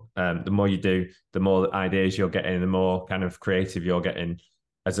stuff, but the more you do, the more ideas you're getting, the more kind of creative you're getting.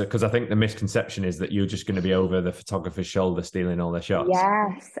 Because I think the misconception is that you're just going to be over the photographer's shoulder stealing all their shots.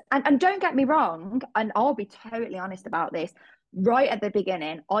 Yes. And don't get me wrong, and I'll be totally honest about this. Right at the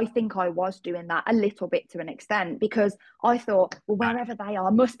beginning, I think I was doing that a little bit to an extent, because I thought, well, wherever they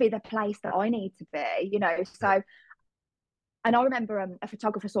are must be the place that I need to be, So, and I remember a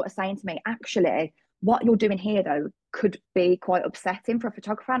photographer sort of saying to me, actually, what you're doing here, though, could be quite upsetting for a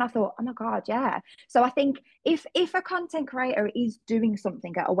photographer. And I thought, oh my God, yeah. So I think if a content creator is doing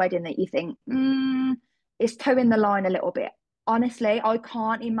something at a wedding that you think, it's towing the line a little bit, honestly, I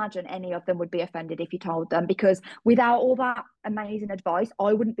can't imagine any of them would be offended if you told them, because without all that amazing advice,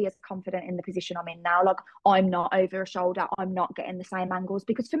 I wouldn't be as confident in the position I'm in now. Like, I'm not over a shoulder, I'm not getting the same angles.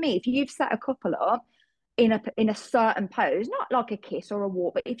 Because for me, if you've set a couple up in a certain pose, not like a kiss or a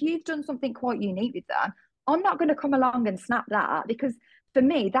walk, but if you've done something quite unique with them, I'm not going to come along and snap that, because for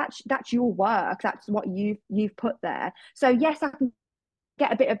me, that's your work, that's what you've put there. So yes, I can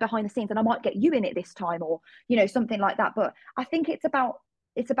get a bit of behind the scenes and I might get you in it this time, or something like that, but I think it's about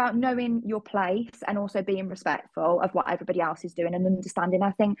knowing your place and also being respectful of what everybody else is doing and understanding.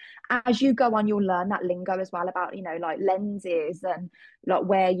 I think as you go on, you'll learn that lingo as well about like lenses and like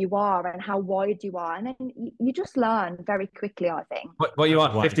where you are and how wide you are, and then you just learn very quickly, I think. What you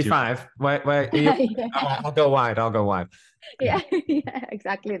want, 55? Where are you? Yeah. I'll go wide. Yeah,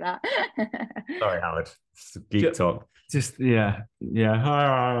 exactly that. Sorry, Howard. It's geek talk. Just yeah.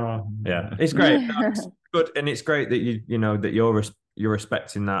 It's great. That's good, and it's great that that you're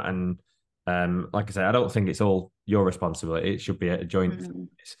respecting that, and like I say, I don't think it's all your responsibility. It should be a joint.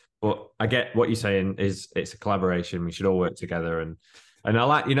 But I get what you're saying. Is it's a collaboration. We should all work together, and I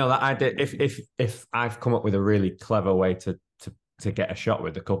like that idea. If I've come up with a really clever way to get a shot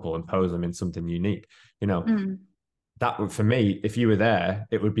with the couple and pose them in something unique, that would, for me, if you were there,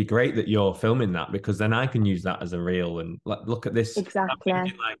 it would be great that you're filming that, because then I can use that as a reel and look at this.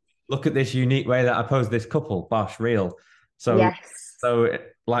 Exactly. Look at this unique way that I posed this couple. Bosh, reel. So yes. So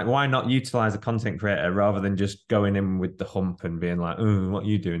why not utilize a content creator rather than just going in with the hump and being like, oh, what are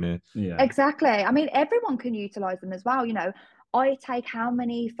you doing here? Yeah. Exactly. I mean, everyone can utilize them as well. I take how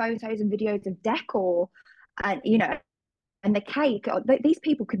many photos and videos of decor and, and the cake. These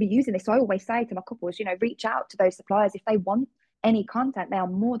people could be using this. So I always say to my couples, reach out to those suppliers. If they want any content, they are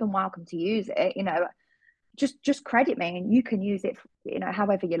more than welcome to use it. Just credit me and you can use it,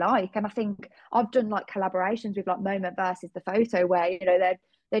 however you like. And I think I've done like collaborations with like Moment versus the Photo, where,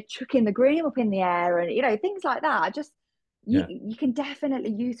 they're chucking the green up in the air and, things like that. You can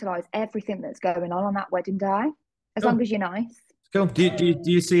definitely utilize everything that's going on that wedding day, as long as you're nice. Cool. Do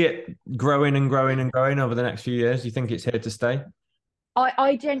you see it growing and growing and growing over the next few years? Do you think it's here to stay?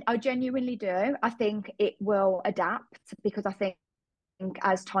 I genuinely do. I think it will adapt because I think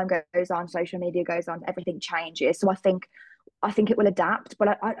as time goes on, social media goes on, everything changes. So I think it will adapt,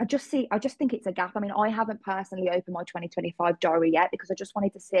 but I just think it's a gap. I mean, I haven't personally opened my 2025 diary yet because I just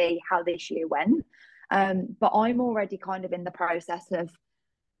wanted to see how this year went. But I'm already kind of in the process of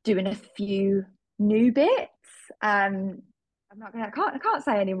doing a few new bits. I can't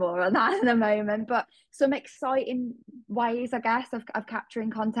say any more on that at the moment, but some exciting ways, I guess, of capturing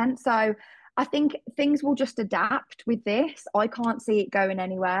content. So I think things will just adapt with this. I can't see it going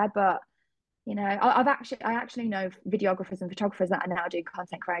anywhere, but I actually know videographers and photographers that are now doing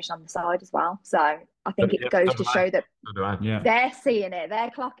content creation on the side as well. So I think it goes to show that they're seeing it,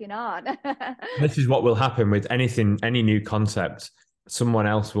 they're clocking on. This is what will happen with anything, any new concept. Someone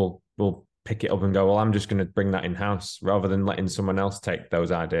else will pick it up and go, well, I'm just going to bring that in house rather than letting someone else take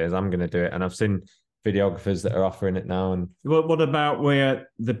those ideas. I'm going to do it, and I've seen videographers that are offering it now. And what about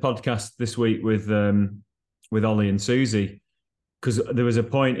the podcast this week with Ollie and Susie? Because there was a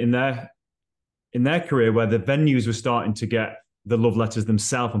point in their career where the venues were starting to get the love letters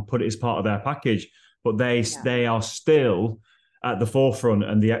themselves and put it as part of their package, but they are still at the forefront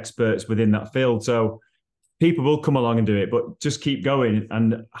and the experts within that field. So people will come along and do it, but just keep going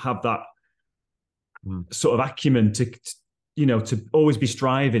and have that sort of acumen to always be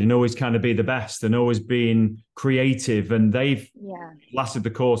striving and always kind of be the best and always being creative. And they've lasted the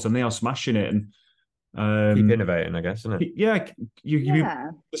course and they are smashing it. And keep innovating, I guess, isn't it? Yeah, you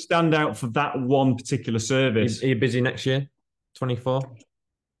stand out for that one particular service. Are you busy next year, 24?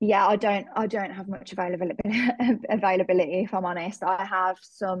 Yeah, I don't have much availability, if I'm honest. I have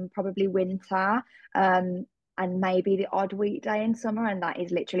some probably winter, and maybe the odd weekday in summer, and that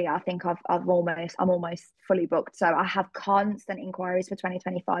is literally, I think I'm almost fully booked. So I have constant inquiries for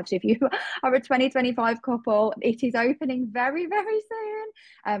 2025. So if you are a 2025 couple, it is opening very, very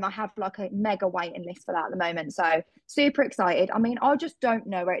soon. I have like a mega waiting list for that at the moment. So super excited. I mean, I just don't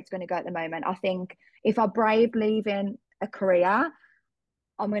know where it's going to go at the moment. I think if I brave leaving a career,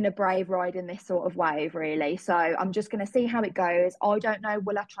 I'm going to brave riding this sort of wave, really. So I'm just going to see how it goes. I don't know.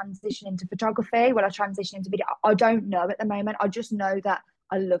 Will I transition into photography? Will I transition into video? I don't know at the moment. I just know that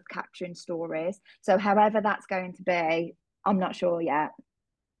I love capturing stories. So however that's going to be, I'm not sure yet.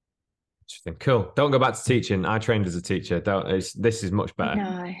 Interesting. Cool. Don't go back to teaching. I trained as a teacher. This is much better.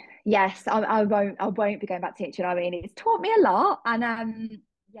 No. Yes, I won't be going back to teaching. I mean, it's taught me a lot, and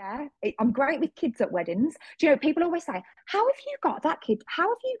yeah, I'm great with kids at weddings. Do you know, people always say, how have you got that kid? How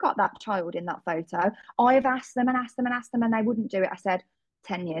have you got that child in that photo? I've asked them and asked them and asked them, and they wouldn't do it. I said,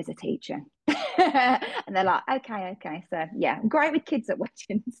 10 years of teaching. And they're like, okay. So yeah, I'm great with kids at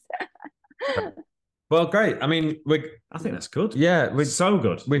weddings. Well, great. I mean, I think that's good. Yeah, we're so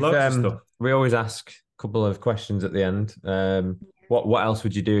good. We always ask a couple of questions at the end. What else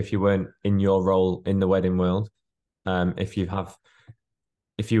would you do if you weren't in your role in the wedding world?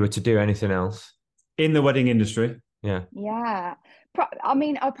 If you were to do anything else in the wedding industry? Yeah. I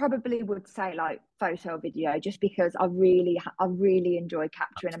mean, I probably would say like photo or video, just because I really enjoy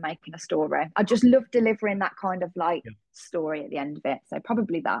capturing and making a story. I just love delivering that kind of story at the end of it. So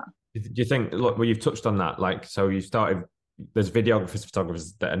probably that. Do you think, look, well, you've touched on that, so you started, there's videographers,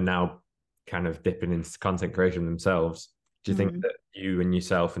 photographers that are now kind of dipping into content creation themselves. Do you think that you and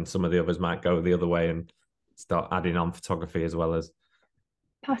yourself and some of the others might go the other way and start adding on photography as well as?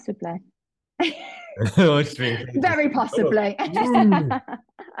 Possibly. Very possibly.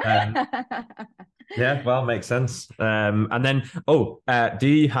 Yeah, well, makes sense. And then, do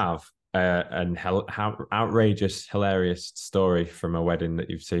you have an outrageous, hilarious story from a wedding that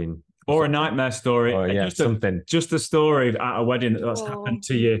you've seen, or a nightmare story? Or just a story at a wedding that's happened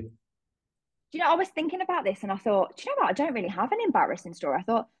to you. Do you know, I was thinking about this and I thought, do you know what? I don't really have an embarrassing story. I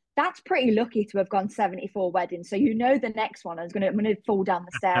thought, that's pretty lucky to have gone 74 weddings. So the next one I'm going to fall down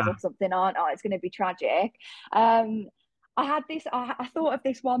the stairs or something, aren't I? It's going to be tragic. I thought of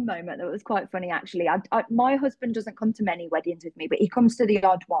this one moment that was quite funny, actually. My husband doesn't come to many weddings with me, but he comes to the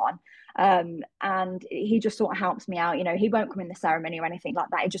odd one. And he just sort of helps me out. You know, he won't come in the ceremony or anything like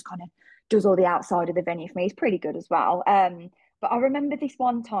that. He just kind of does all the outside of the venue for me. He's pretty good as well. But I remember this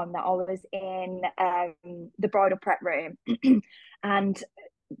one time that I was in the bridal prep room and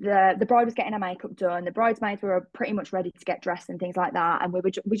the bride was getting her makeup done. The bridesmaids were pretty much ready to get dressed and things like that. And we were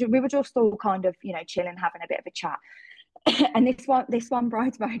just all kind of, chilling, having a bit of a chat. And this one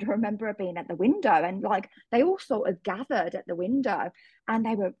bridesmaid, I remember her being at the window, and they all sort of gathered at the window and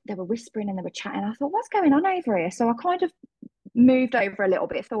they were whispering and they were chatting. I thought, what's going on over here? So I kind of moved over a little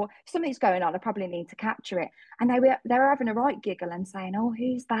bit, thought something's going on, I probably need to capture it. And they were having a right giggle and saying, oh,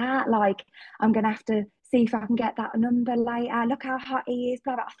 who's that? I'm gonna have to see if I can get that number later. Look how hot he is.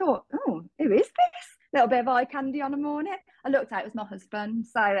 Blah, blah. I thought, oh, who is this? Little bit of eye candy on a morning. I looked at it was my husband.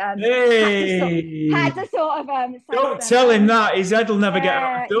 So Hey! had to sort of say Don't tell him that. His head will never get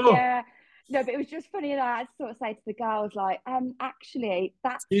out the door. Yeah. No, but it was just funny that I had to sort of say to the girls, like, actually,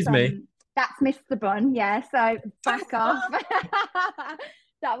 that's Excuse me. That's Mr. Bunn, yeah. So back off.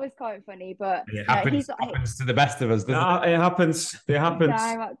 That was quite funny, but it happens to the best of us, doesn't it? It happens. It happens.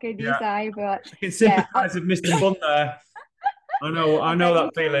 No, what could you say? But I can sympathise with Mr. Bunn there. I know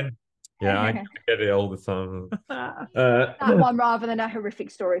that feeling. Yeah, I get it all the time. That one rather than a horrific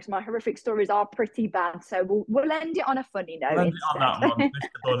story. Because my horrific stories are pretty bad, so we'll end it on a funny note. End it on that one, Mr.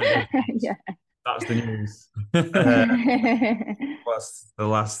 Bunn. Yeah. That's the news. What's the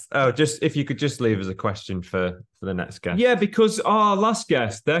last? Oh, just if you could just leave us a question for the next guest. Yeah, because our last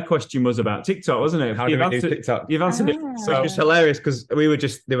guest, their question was about TikTok, wasn't it? How do we do TikTok? You've answered it. So it's just hilarious because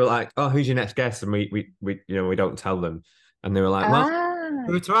they were like, "Oh, who's your next guest?" And we we don't tell them, and they were like, "Well, if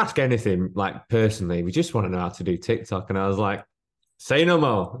we were to ask anything like personally, we just want to know how to do TikTok." And I was like, "Say no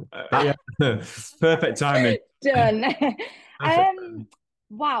more." Perfect timing. Done.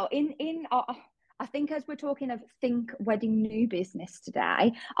 Wow. I think as we're talking of Think Wedding New Business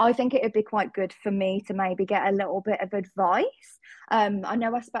today, I think it would be quite good for me to maybe get a little bit of advice. I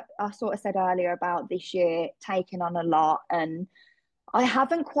know I sort of said earlier about this year taking on a lot, and I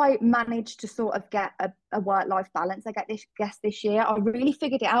haven't quite managed to sort of get a work-life balance. I guess this year. I really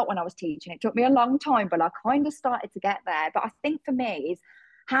figured it out when I was teaching. It took me a long time, but I kind of started to get there. But I think for me is,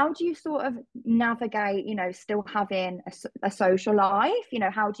 how do you sort of navigate, still having a social life?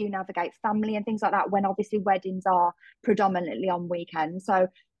 How do you navigate family and things like that when obviously weddings are predominantly on weekends? So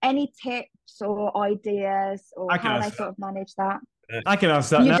any tips or ideas or how they sort of manage that? I can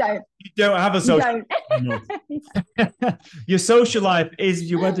answer that. You don't have a social life. Your social life is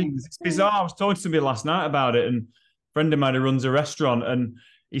your weddings. It's bizarre. I was talking to somebody last night about it, and a friend of mine who runs a restaurant, and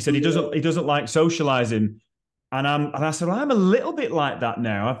he said he doesn't like socializing. And I said, well, I'm a little bit like that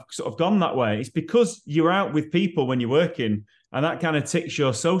now. I've sort of gone that way. It's because you're out with people when you're working, and that kind of ticks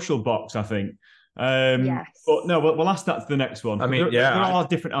your social box, I think. Yes. But no, we'll ask that to the next one. I mean, there are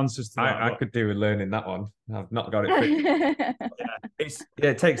different answers to that. I could do with learning that one. I've not got it.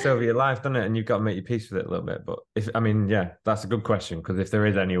 It takes over your life, doesn't it? And you've got to make your peace with it a little bit. But that's a good question, because if there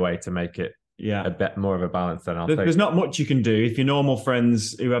is any way to make it a bit more of a balance, then there's not much you can do. If your normal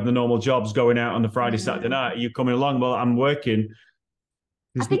friends who have the normal jobs going out on the Friday, Saturday night, you coming along, well, I'm working.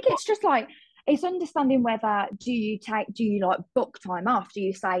 I think it's just like, it's understanding whether do you like book time off? Do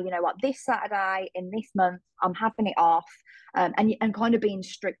you say, you know what, this Saturday in this month, I'm having it off, and kind of being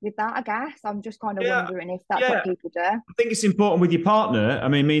strict with that, I guess. I'm just kind of wondering if that's what people do. I think it's important with your partner. I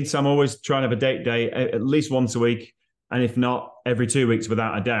mean, me and Sam always try and have a date day at least once a week, and if not, every 2 weeks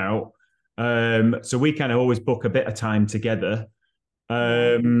without a doubt. So we kind of always book a bit of time together.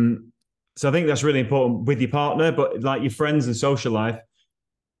 So I think that's really important with your partner, but like your friends and social life,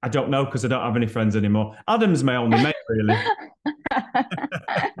 I don't know, because I don't have any friends anymore. Adam's my only mate, really.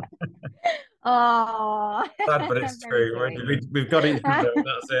 Oh, sad, but it's true. We've got each other.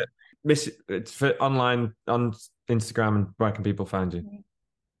 That's it. It's for online on Instagram, and where can people find you?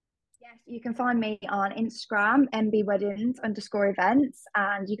 Yes, you can find me on Instagram, mbweddings_events,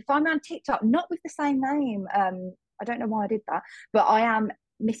 and you can find me on TikTok, not with the same name. I don't know why I did that, but I am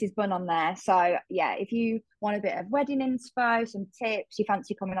Mrs. Bunn on there. So yeah, if you want a bit of wedding inspo, some tips, you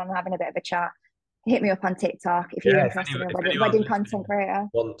fancy coming on and having a bit of a chat, hit me up on TikTok if you're interested in a wedding content creator.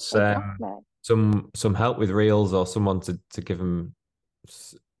 Wants some help with reels, or someone to give them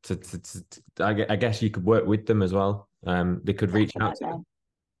I guess you could work with them as well. They could reach out to them.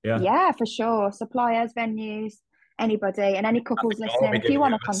 Yeah, for sure. Suppliers, venues, anybody, and any couples listening, if you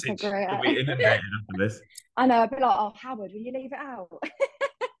want a content creator. We'll be inundated after this. I know, I'd be like, oh, Howard, will you leave it out?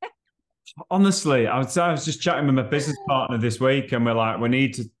 Honestly, I was just chatting with my business partner this week, and we're like, we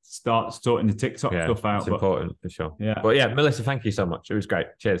need to start sorting the TikTok stuff out. It's important for sure. Yeah. But yeah, Melissa, thank you so much. It was great.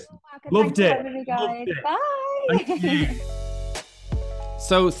 Cheers. Loved it. Bye. Thank you.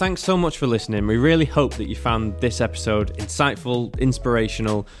 So thanks so much for listening. We really hope that you found this episode insightful,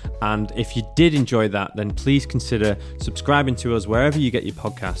 inspirational, and if you did enjoy that, then please consider subscribing to us wherever you get your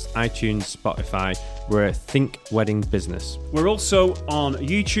podcasts, iTunes, Spotify. We're Think Wedding Business. We're also on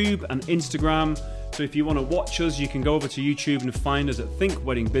YouTube and Instagram, so if you want to watch us, you can go over to YouTube and find us at Think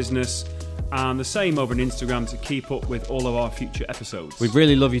Wedding Business. And the same over on Instagram to keep up with all of our future episodes. We'd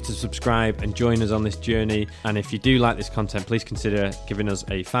really love you to subscribe and join us on this journey. And if you do like this content, please consider giving us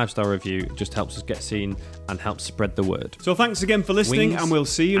a 5-star review. It just helps us get seen and helps spread the word. So thanks again for listening, and we'll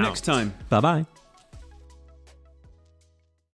see you next time. Bye-bye.